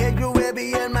 My head grew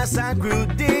heavy and my sight grew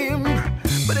dim,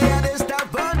 but I had to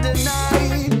stop on the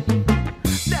night.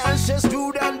 Dance just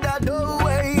stood on the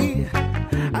doorway.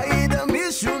 I heard a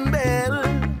mission bell,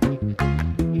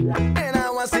 and I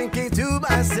was thinking to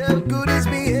myself, could this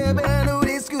be heaven or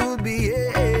this could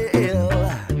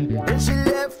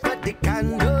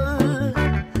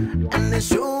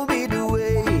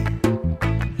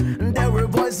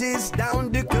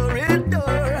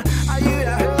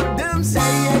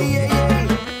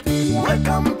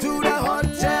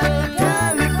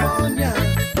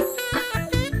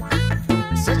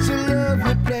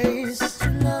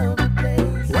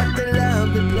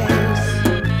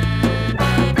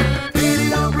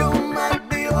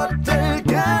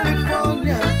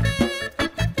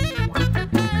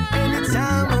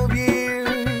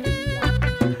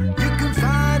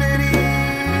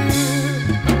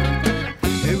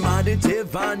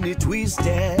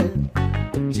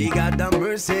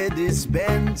Mercedes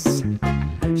Benz.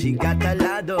 She got a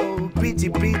lot of pretty,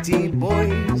 pretty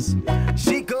boys.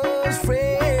 She calls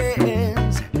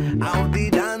friends out the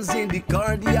dance in the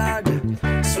courtyard.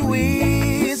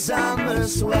 Sweet summer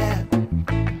sweat.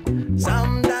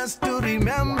 Some dance to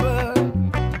remember,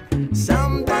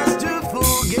 some dance to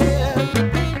forget.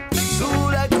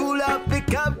 Sula cool up the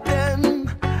captain.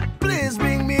 Please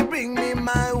bring me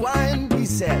my wine, he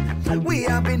said. We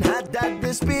have been had that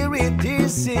the spirit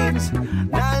is since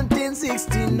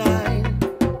 1969.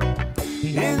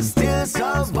 And still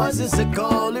some voices are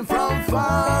calling from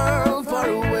far, far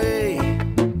away.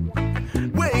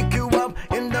 Wake you up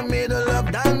in the middle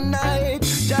of the night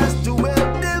just to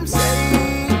help them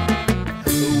say,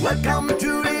 welcome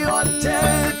to the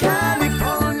Hotel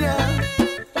California.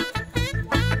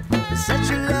 It's such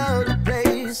a lovely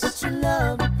place, such a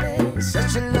lovely place,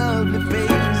 such a lovely place.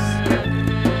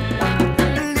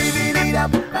 Living it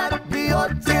up at the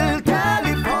Hotel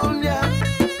California.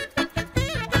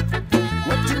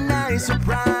 What a nice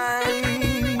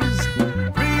surprise.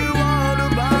 Free water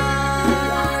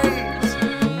bites,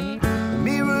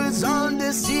 mirrors on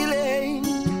the ceiling,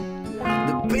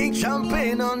 the pink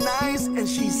champagne on ice. And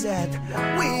she said,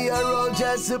 we are all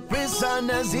just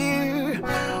prisoners here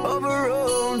of our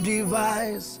own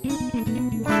device.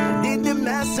 Did the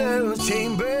master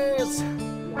chambers,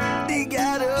 they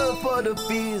gather for the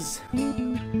fees.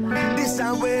 This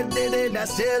time where they did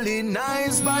that's really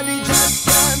nice, but it just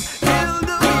can't kill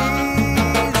the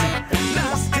bees.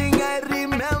 Last thing I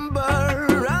remember,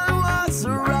 I was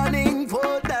running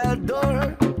for that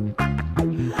door.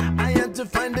 I had to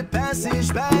find the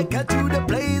passage back to the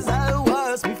place I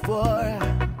was before.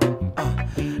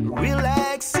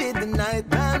 Relax in the night,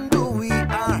 and we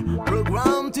are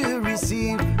programmed to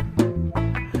receive.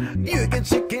 You can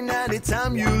check in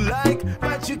anytime you like,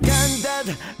 but you can't that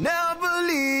never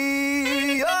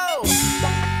leave. Oh!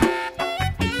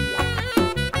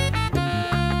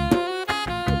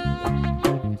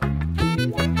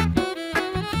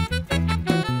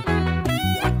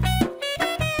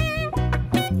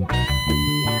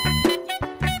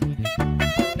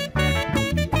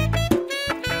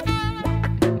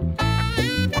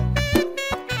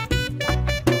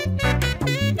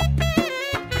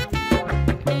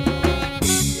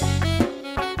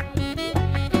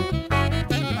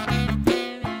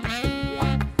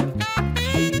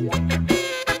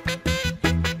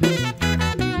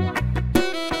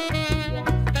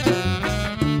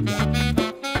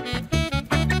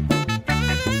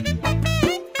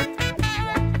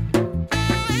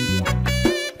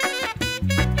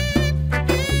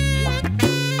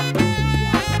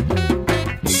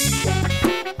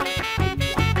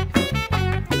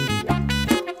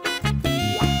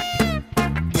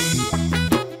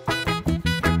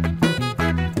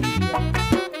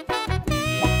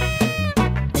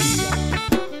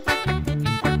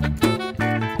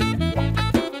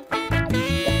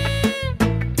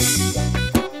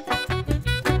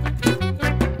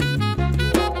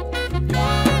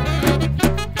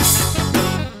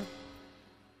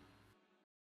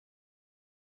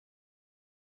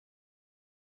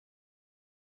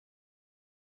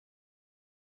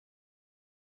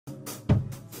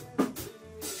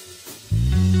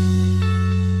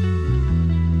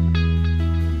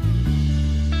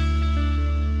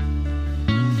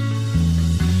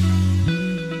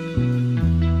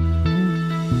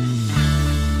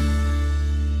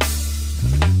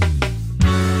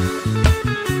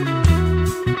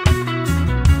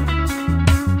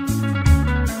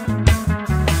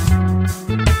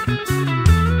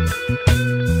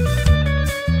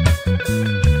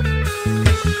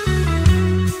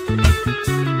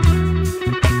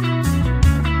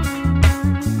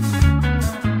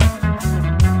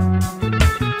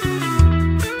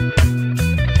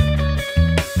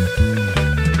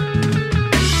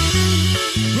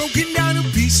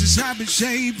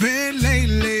 Shaping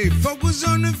lately, focus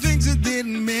on the things that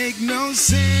didn't make no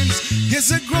sense. Guess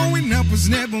that growing up was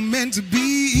never meant to be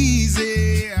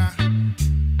easy.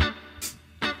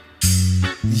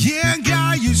 Yeah,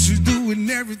 guy used to doing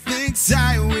everything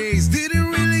sideways.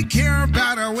 Didn't really care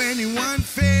about how anyone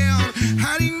felt.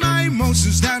 Hiding my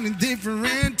emotions down in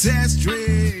different test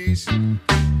trays.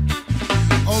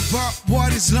 Oh, but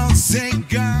what is long since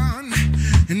gone,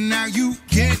 and now you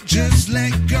can't just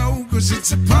let go, cause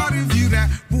it's a part of you that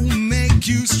will make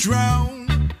you strong.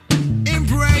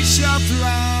 Embrace your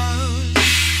flaws.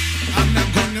 I'm not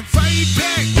gonna fight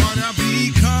back what I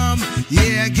become.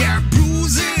 Yeah, I got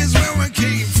bruises where I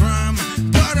came from,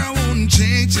 but I won't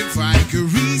change if I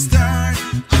could restart.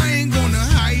 I ain't gonna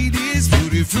hide these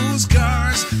beautiful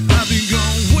scars. I've been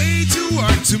going way too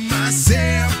hard to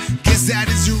myself. Guess that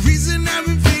is the reason I've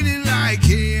been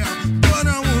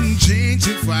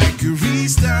change if I could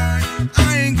restart.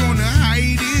 I ain't gonna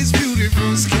hide these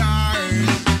beautiful scars.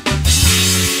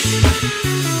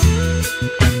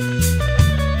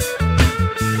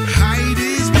 Hide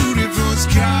these beautiful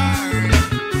scars.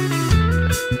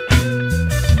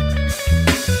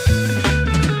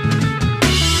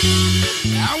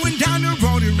 I went down the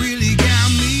road, it really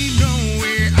got me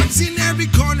nowhere. I've seen every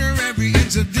corner, every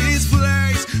inch of this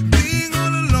place. Being all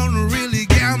alone really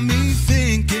got me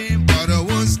thinking. But I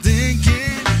was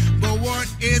thinking, but what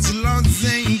is lost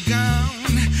ain't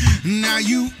gone. Now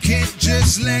you can't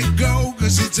just let go,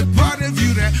 cause it's a part of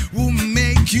you that will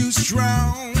make you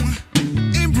strong.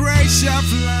 Embrace your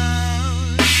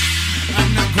flaws.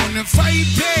 I'm not gonna fight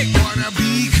back what I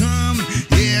become.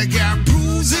 Yeah, I got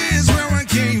bruises where I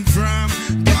came from,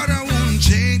 but I won't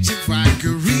change if I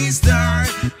could restart.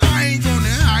 I ain't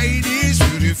gonna hide these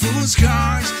beautiful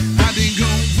scars. I've been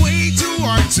going way too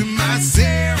hard to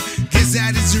myself, guess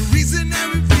that is the reason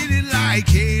I've been feeling like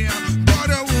hell. But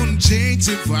I won't change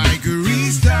if I could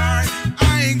restart.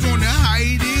 I ain't gonna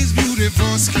hide these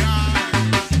beautiful scars.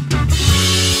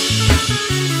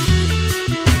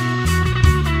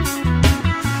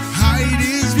 Hide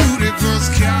these beautiful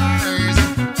scars.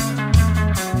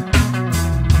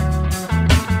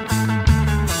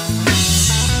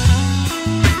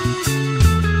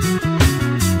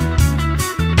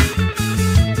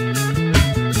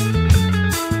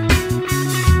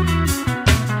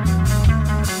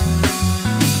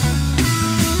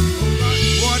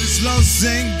 What is lost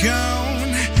ain't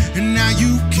gone, and now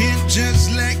you can't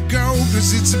just let go,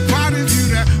 cause it's a part of you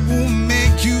that will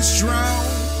make you strong.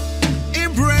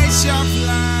 Embrace your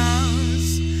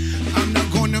flaws. I'm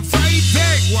not gonna fight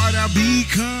back what I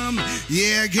become.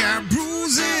 Yeah, I got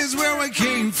bruises where I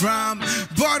came from,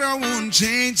 but I won't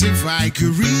change if I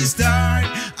could restart.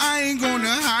 I ain't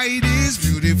gonna hide these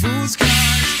beautiful scars.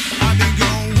 I've been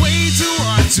going way too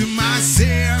hard to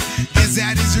myself, guess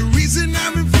that is the reason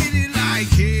I've been feeling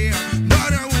like hell.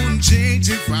 But I won't change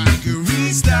if I could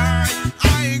restart.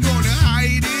 I ain't gonna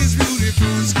hide these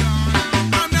beautiful scars.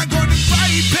 I'm not gonna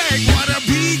fight back what I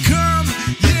become.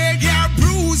 Yeah, got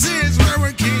bruises where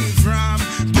I came from,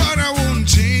 but I won't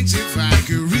change if I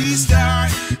could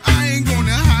restart. I ain't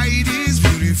gonna hide these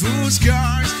beautiful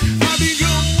scars. I've been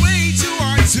going way too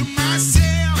hard to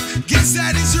myself, guess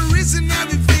that is the reason I've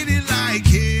been feeling like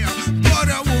hell. But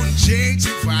I won't change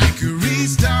if I could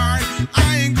restart.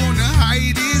 I ain't gonna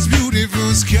hide these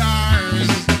beautiful scars.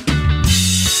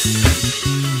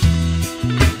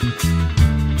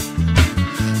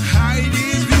 Hide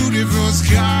these beautiful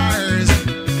scars.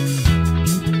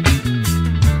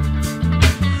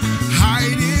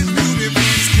 Hide these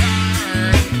beautiful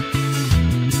scars.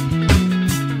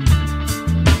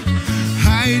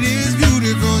 Hide these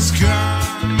beautiful scars.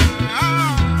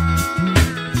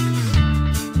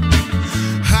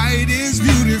 Hide these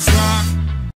beautiful.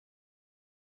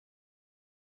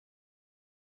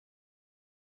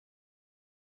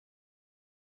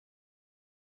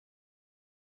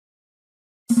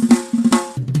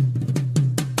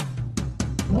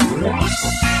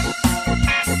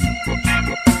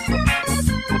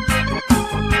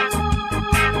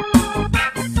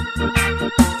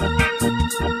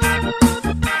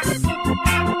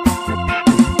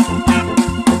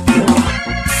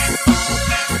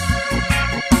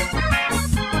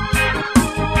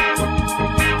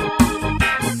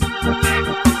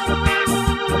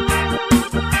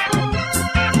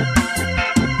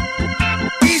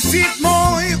 Isip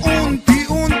mo'y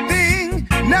unti-unting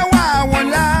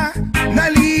nawawala,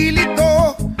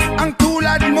 nalilito. Ang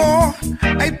tulad mo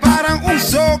ay parang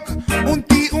usok,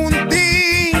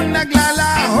 unti-unting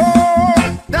naglalaho.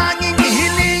 Tanging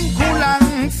hiling ko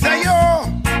lang sa'yo,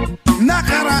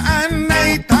 nakaraan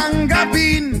ay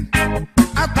tanggapin,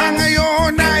 at ang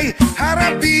ngayon ay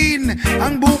harapin.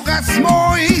 Ang bukas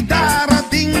mo'y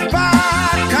darating pa,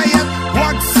 kaya't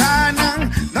huwag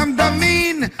sanang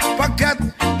damdamin, pagkat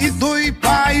ito'y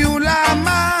payo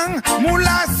lamang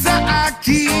mula sa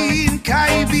akin,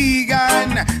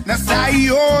 kaibigan, na sa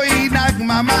iyo'y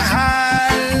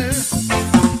nagmamahal.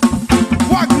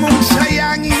 Huwag mong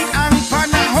sayangin ang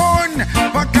panahon,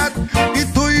 pagkat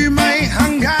ito'y may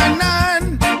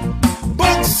hangganan.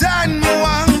 Buksan mo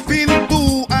ang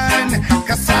pintuan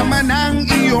kasama ng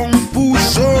iyong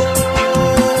puso.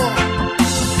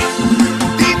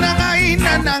 Tinangay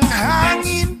na ng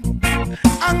hangin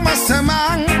ang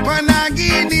masamang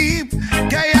panaginip,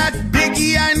 kaya't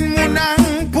bigyan mo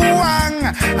ng puwang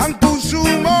ang puso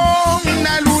mong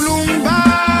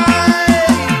nalulumbay.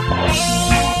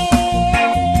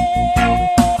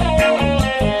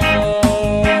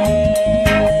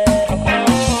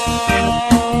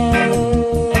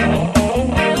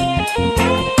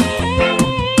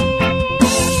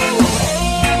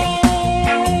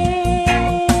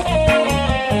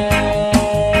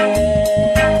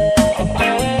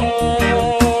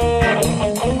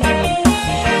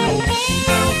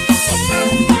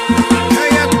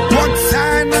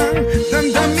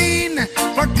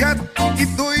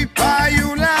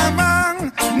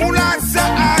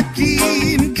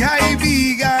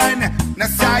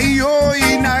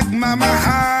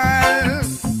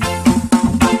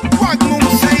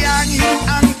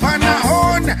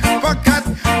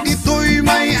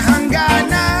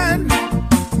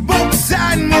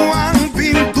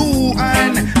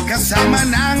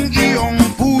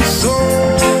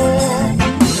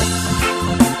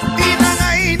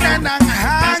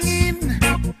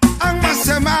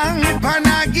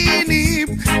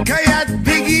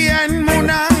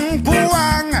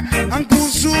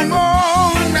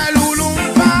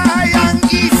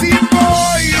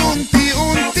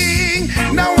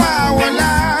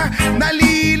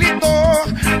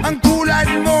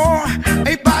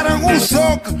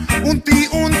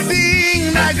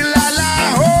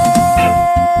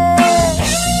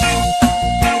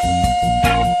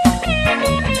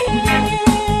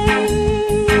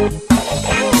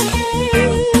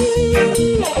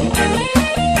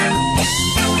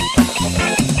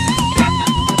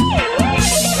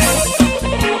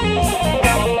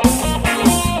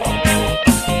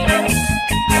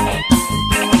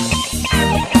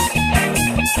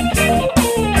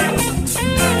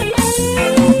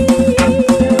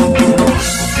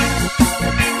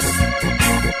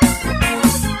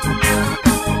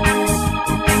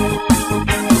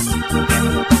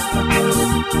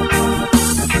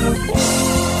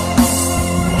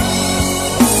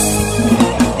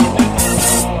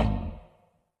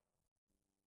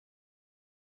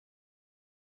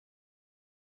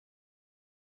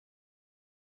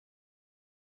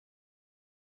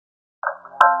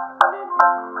 So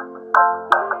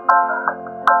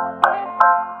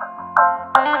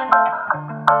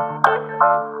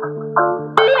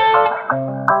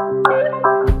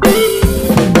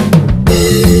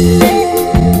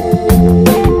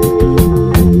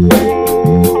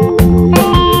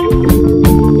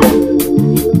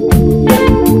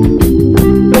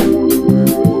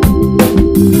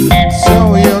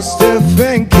you're still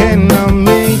thinking of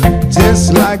me,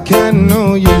 just like I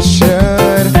know you should.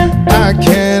 I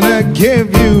cannot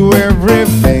give you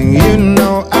everything, you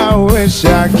know I wish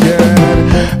I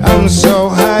could. I'm so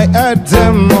high at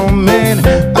the moment,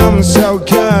 I'm so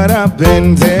caught up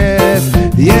in this.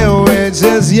 Yeah, we're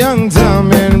just young,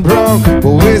 dumb and broke,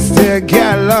 but we still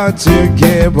got a lot to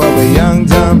give. But we're young,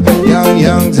 dumb,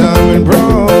 young, dumb and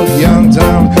broke. Young,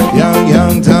 dumb,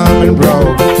 young, dumb and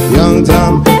broke. Young,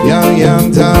 dumb,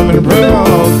 young, dumb and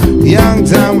broke. Young,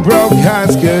 dumb, broke, high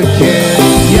school kid.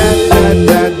 Yeah, da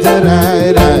da da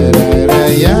da da da.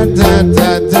 Yeah, da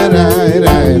da da da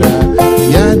da da.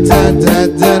 Yeah, da da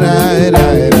da da da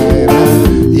da.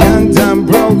 Young, dumb,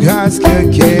 broke, high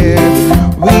school kid.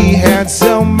 We had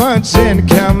so much in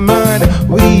common.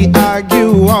 We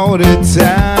argue all the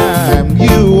time.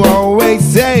 You always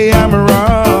say I'm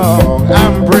wrong.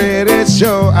 I'm pretty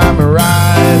sure I'm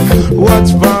right.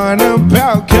 What's fun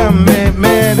about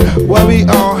commitment? Well, we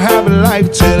all have a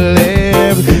life to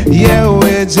live. Yeah,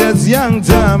 we're just young,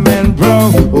 dumb, and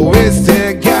broke, but we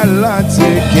still got a lot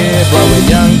to give. But we're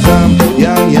young, dumb,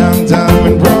 dumb,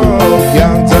 and broke.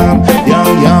 Young, dumb,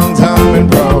 dumb, and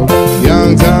broke.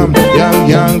 Young, dumb,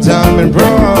 dumb, and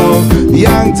broke.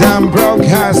 Young, dumb, broke,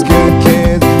 high school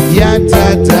kids. Yeah,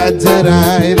 da da da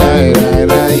da da da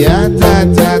da. Yeah, da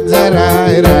da da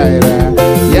da da da.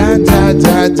 Yeah, da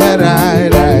da da da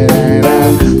da da.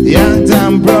 Young,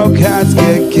 dumb, broke, high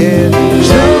school kid.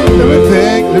 Sure, let me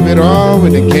think, let me all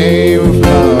in the game of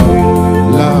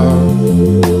love.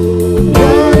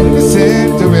 One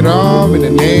listen to it all in the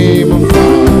name of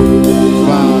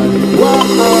fun.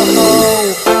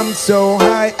 Whoa, I'm so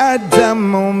high at the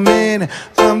moment,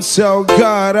 I'm so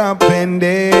caught up in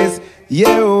this.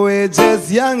 Yeah, we're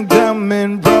just young, dumb,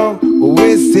 and broke, but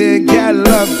we still got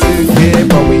love to give.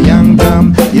 But we're young,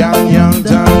 dumb,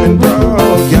 dumb, and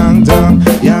broke. Young, dumb,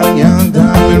 dumb,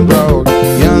 and broke.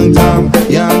 Young, dumb,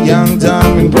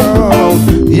 dumb, and broke.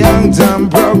 Young, dumb,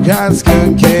 broke, high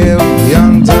school kid.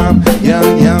 Young, dumb,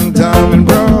 dumb, and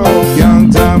broke. Young,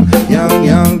 dumb,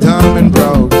 dumb, and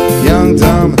broke. Young,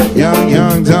 dumb,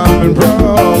 dumb, and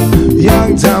broke.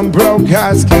 Young, dumb, broke,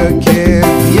 high school kid.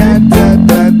 Yeah, da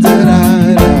da da da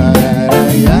da da.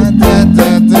 Yeah, da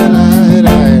da da da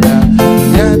da da.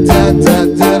 Yeah, da da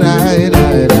da da da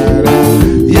da.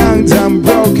 Young, dumb,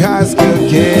 broke, high school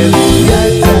kid. Yeah,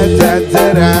 da da da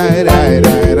da da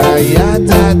da. Yeah,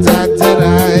 da da da da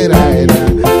da da.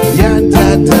 Yeah, da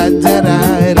da da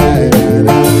da da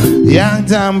da. Young,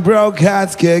 dumb, broke, high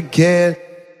school kid.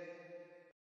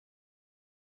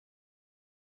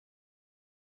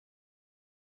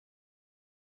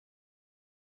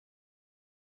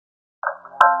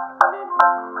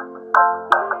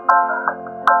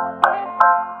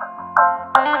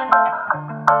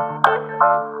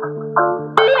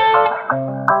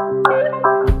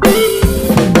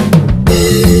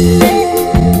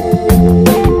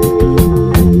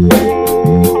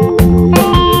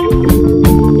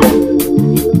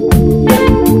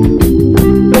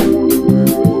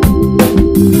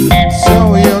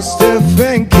 So you're still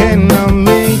thinking of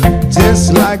me,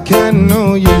 just like I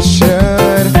know you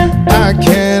should. I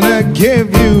cannot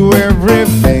give you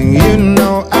everything, you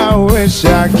know I wish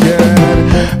I could.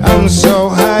 I'm so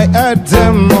high at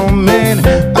the moment,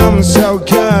 I'm so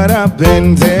caught up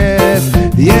in this.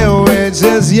 Yeah, we're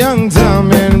just young,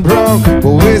 dumb, and broke,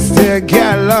 but we still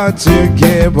got a lot to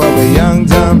give. But we're young,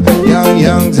 dumb,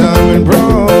 dumb, and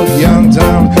broke. Young,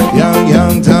 dumb,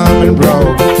 dumb, and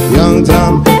broke. Young,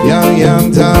 dumb,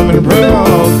 dumb, and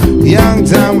broke. Young,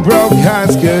 dumb, broke, high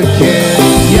school kid.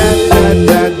 Yeah, da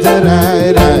da da da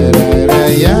da da.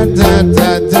 Yeah, da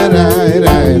da da da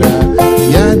da da.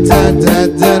 Yeah, da da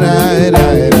da da da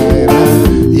da.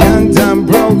 Young, dumb,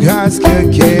 broke, high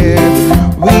school kid.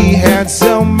 We had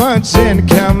so much in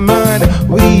common.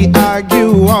 We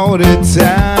argue all the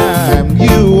time.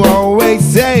 You always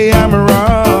say I'm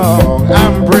wrong.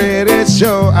 I'm pretty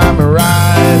sure I'm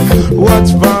right.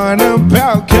 What's fun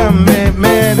about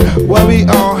commitment? Well, we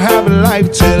all have a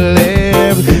life to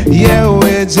live. Yeah,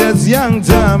 we're just young,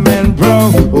 dumb, and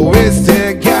broke, but we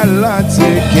still got a lot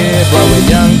to give. But we're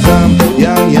young, dumb,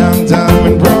 dumb,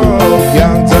 and broke.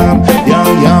 Young, dumb,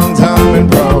 dumb, and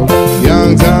broke.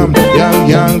 Young, dumb,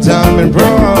 dumb, and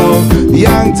broke.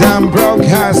 Young, dumb, broke,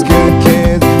 high school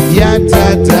kids. Yeah,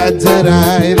 da da da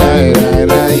da da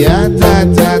da, ya da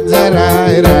da da da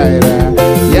da da,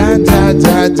 ya da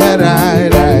da da da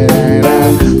da da.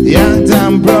 Young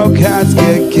dumb broke hearts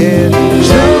get killed.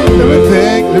 Show them a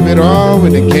thing, live it all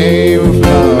with the game of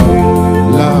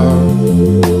love, love.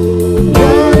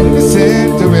 One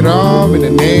listen to it all in the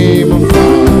name of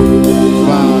fun,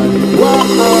 fun.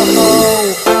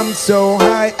 Whoa, I'm so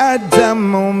high at the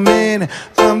moment.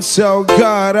 I'm so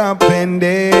caught up in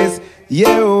this.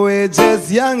 Yeah, we're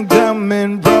just young, dumb,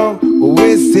 and broke.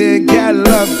 We still got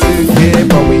love to give,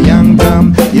 but we young,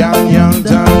 dumb, young,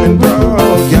 dumb, and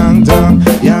broke. Young, dumb,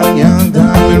 young,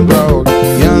 dumb, and broke.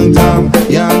 Young, dumb,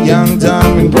 young,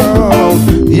 dumb, and broke.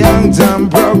 Young, dumb,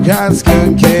 broke, hearts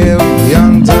could kill.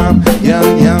 Young, dumb,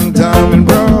 young, dumb, and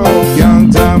broke. Young,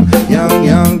 dumb,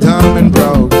 young, dumb, and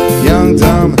broke. Young,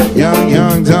 dumb,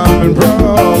 young, dumb, and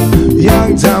broke.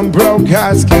 Young, dumb, broke,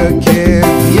 hearts could kill.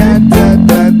 Yeah, da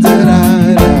da da da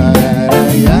da da.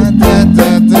 Yeah, da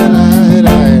da da da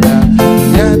da da.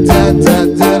 Yeah, da da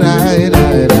da da da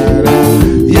da.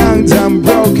 Young, dumb,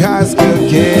 broke, hearts could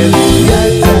kill. Yeah,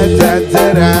 da da da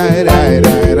da da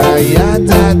da. Yeah,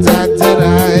 da da da da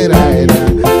da da.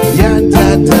 Yeah, da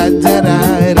da da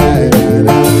da da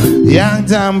da. Young,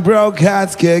 dumb, broke,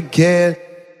 hearts could kill.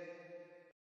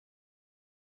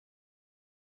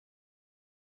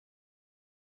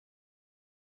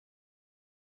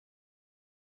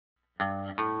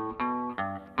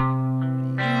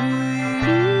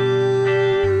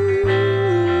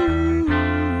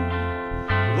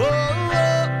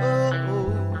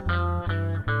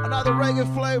 Another reggae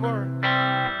flavor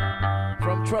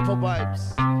from Truffle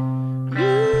Vibes.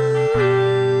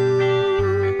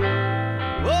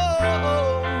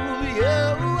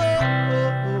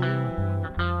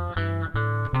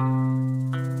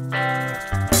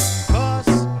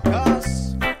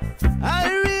 Cause I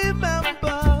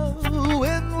remember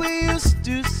when we used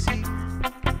to see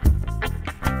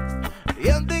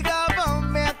in the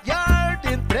government yard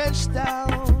in Trenchtown.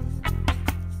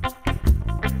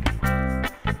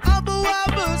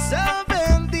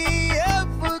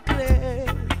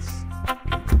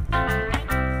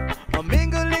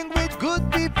 Mingling with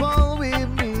good people with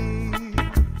me.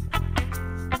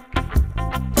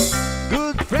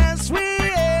 Good friends we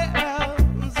have,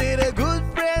 see the good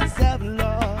friends have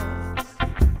lost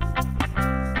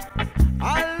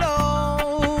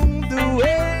along the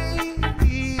way.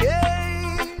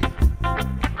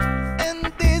 In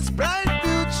this bright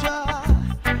future,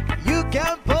 you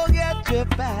can't forget your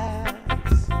past.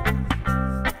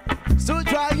 So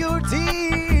dry your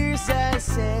tears, I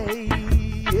say.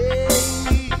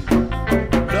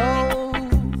 No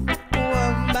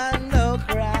woman, no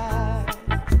cry.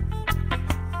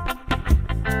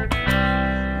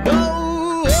 No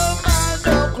woman,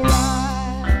 no cry.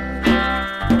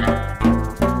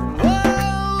 Oh,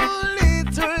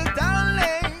 little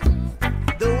darling,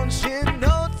 don't shed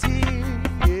no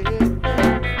tears.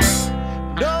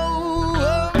 No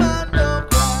woman, no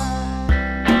cry.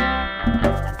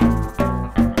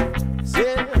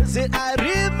 Said I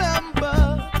remember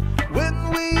when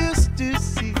we used to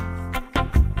see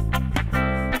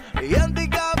in the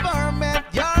government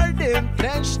yard in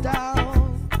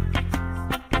Trenchtown.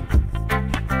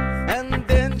 And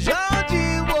then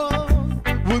Georgie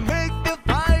would make the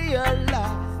fire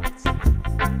lights.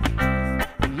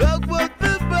 Look what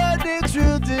the burning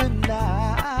through the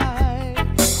night.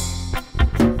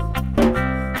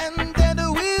 And then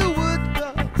we would go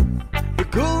the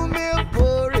cool milk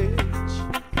porridge.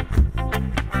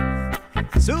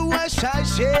 So I shall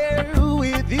share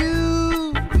with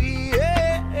you,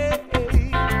 yeah.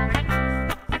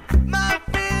 My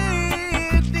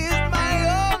faith is my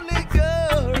only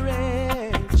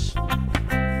courage.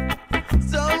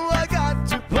 So I got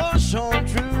to push on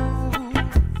through.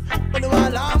 But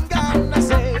while I'm gonna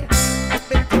say,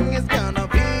 everything is gonna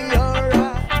be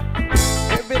alright.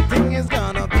 Everything is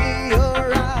gonna be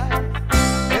alright.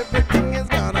 Everything is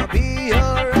gonna be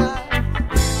alright.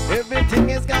 Everything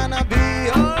is gonna be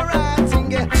alright.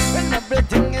 Sing it, and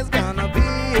everything is gonna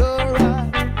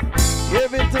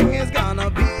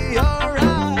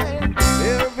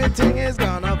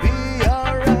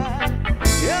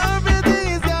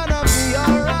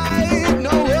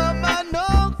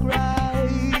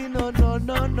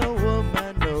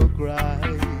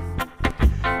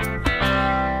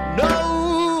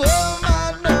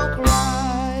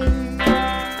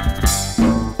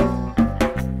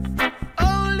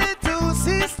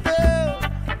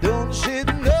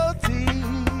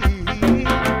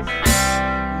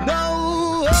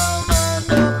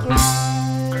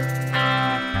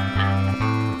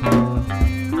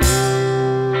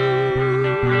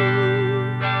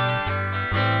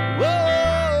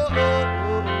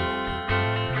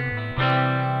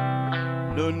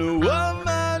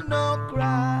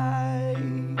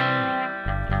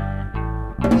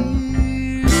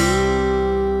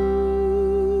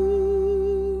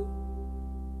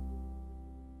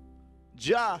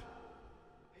Ja.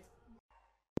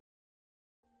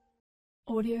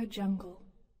 Audio Jungle.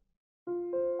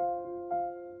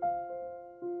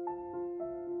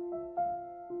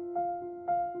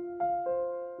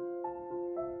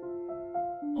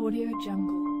 Audio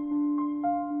Jungle.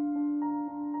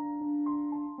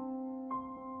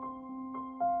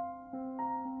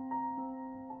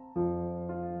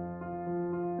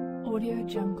 Audio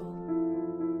Jungle.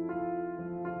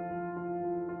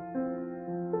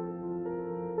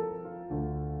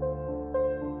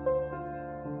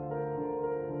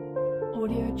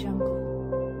 Audio Jungle.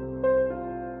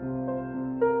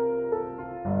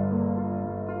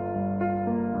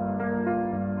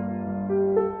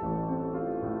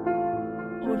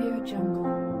 Audio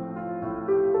Jungle.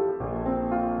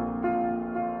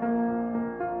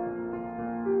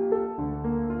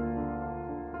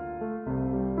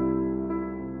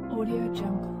 Audio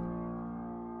Jungle.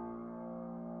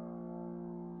 Audio Jungle.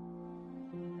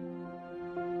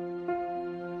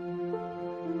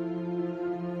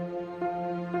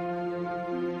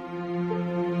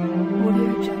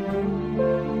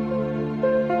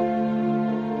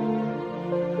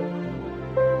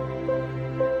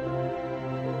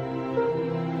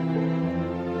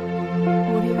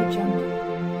 Audio Jungle.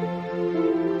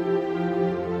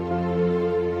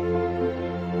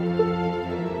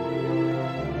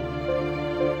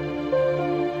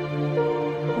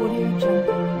 Audio Jungle. Audio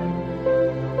Jungle.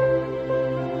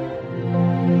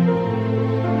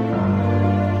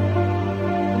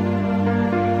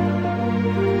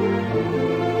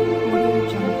 Audio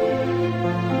Jungle.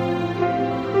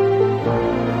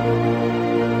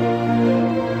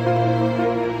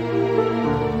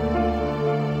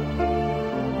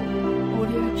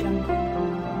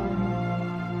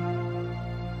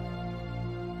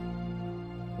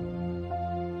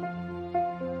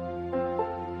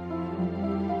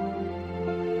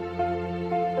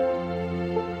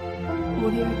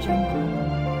 Audio Jungle.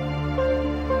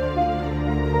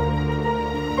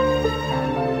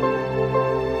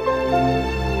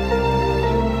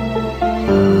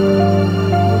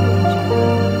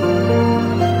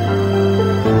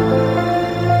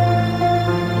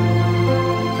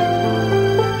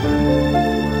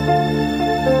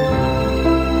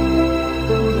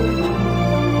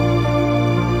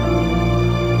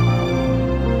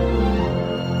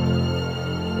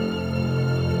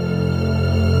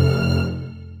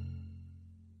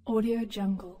 Audio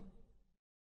Jungle.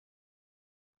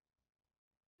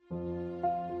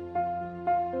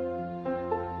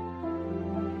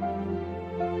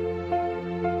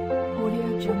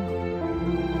 Audio Jungle.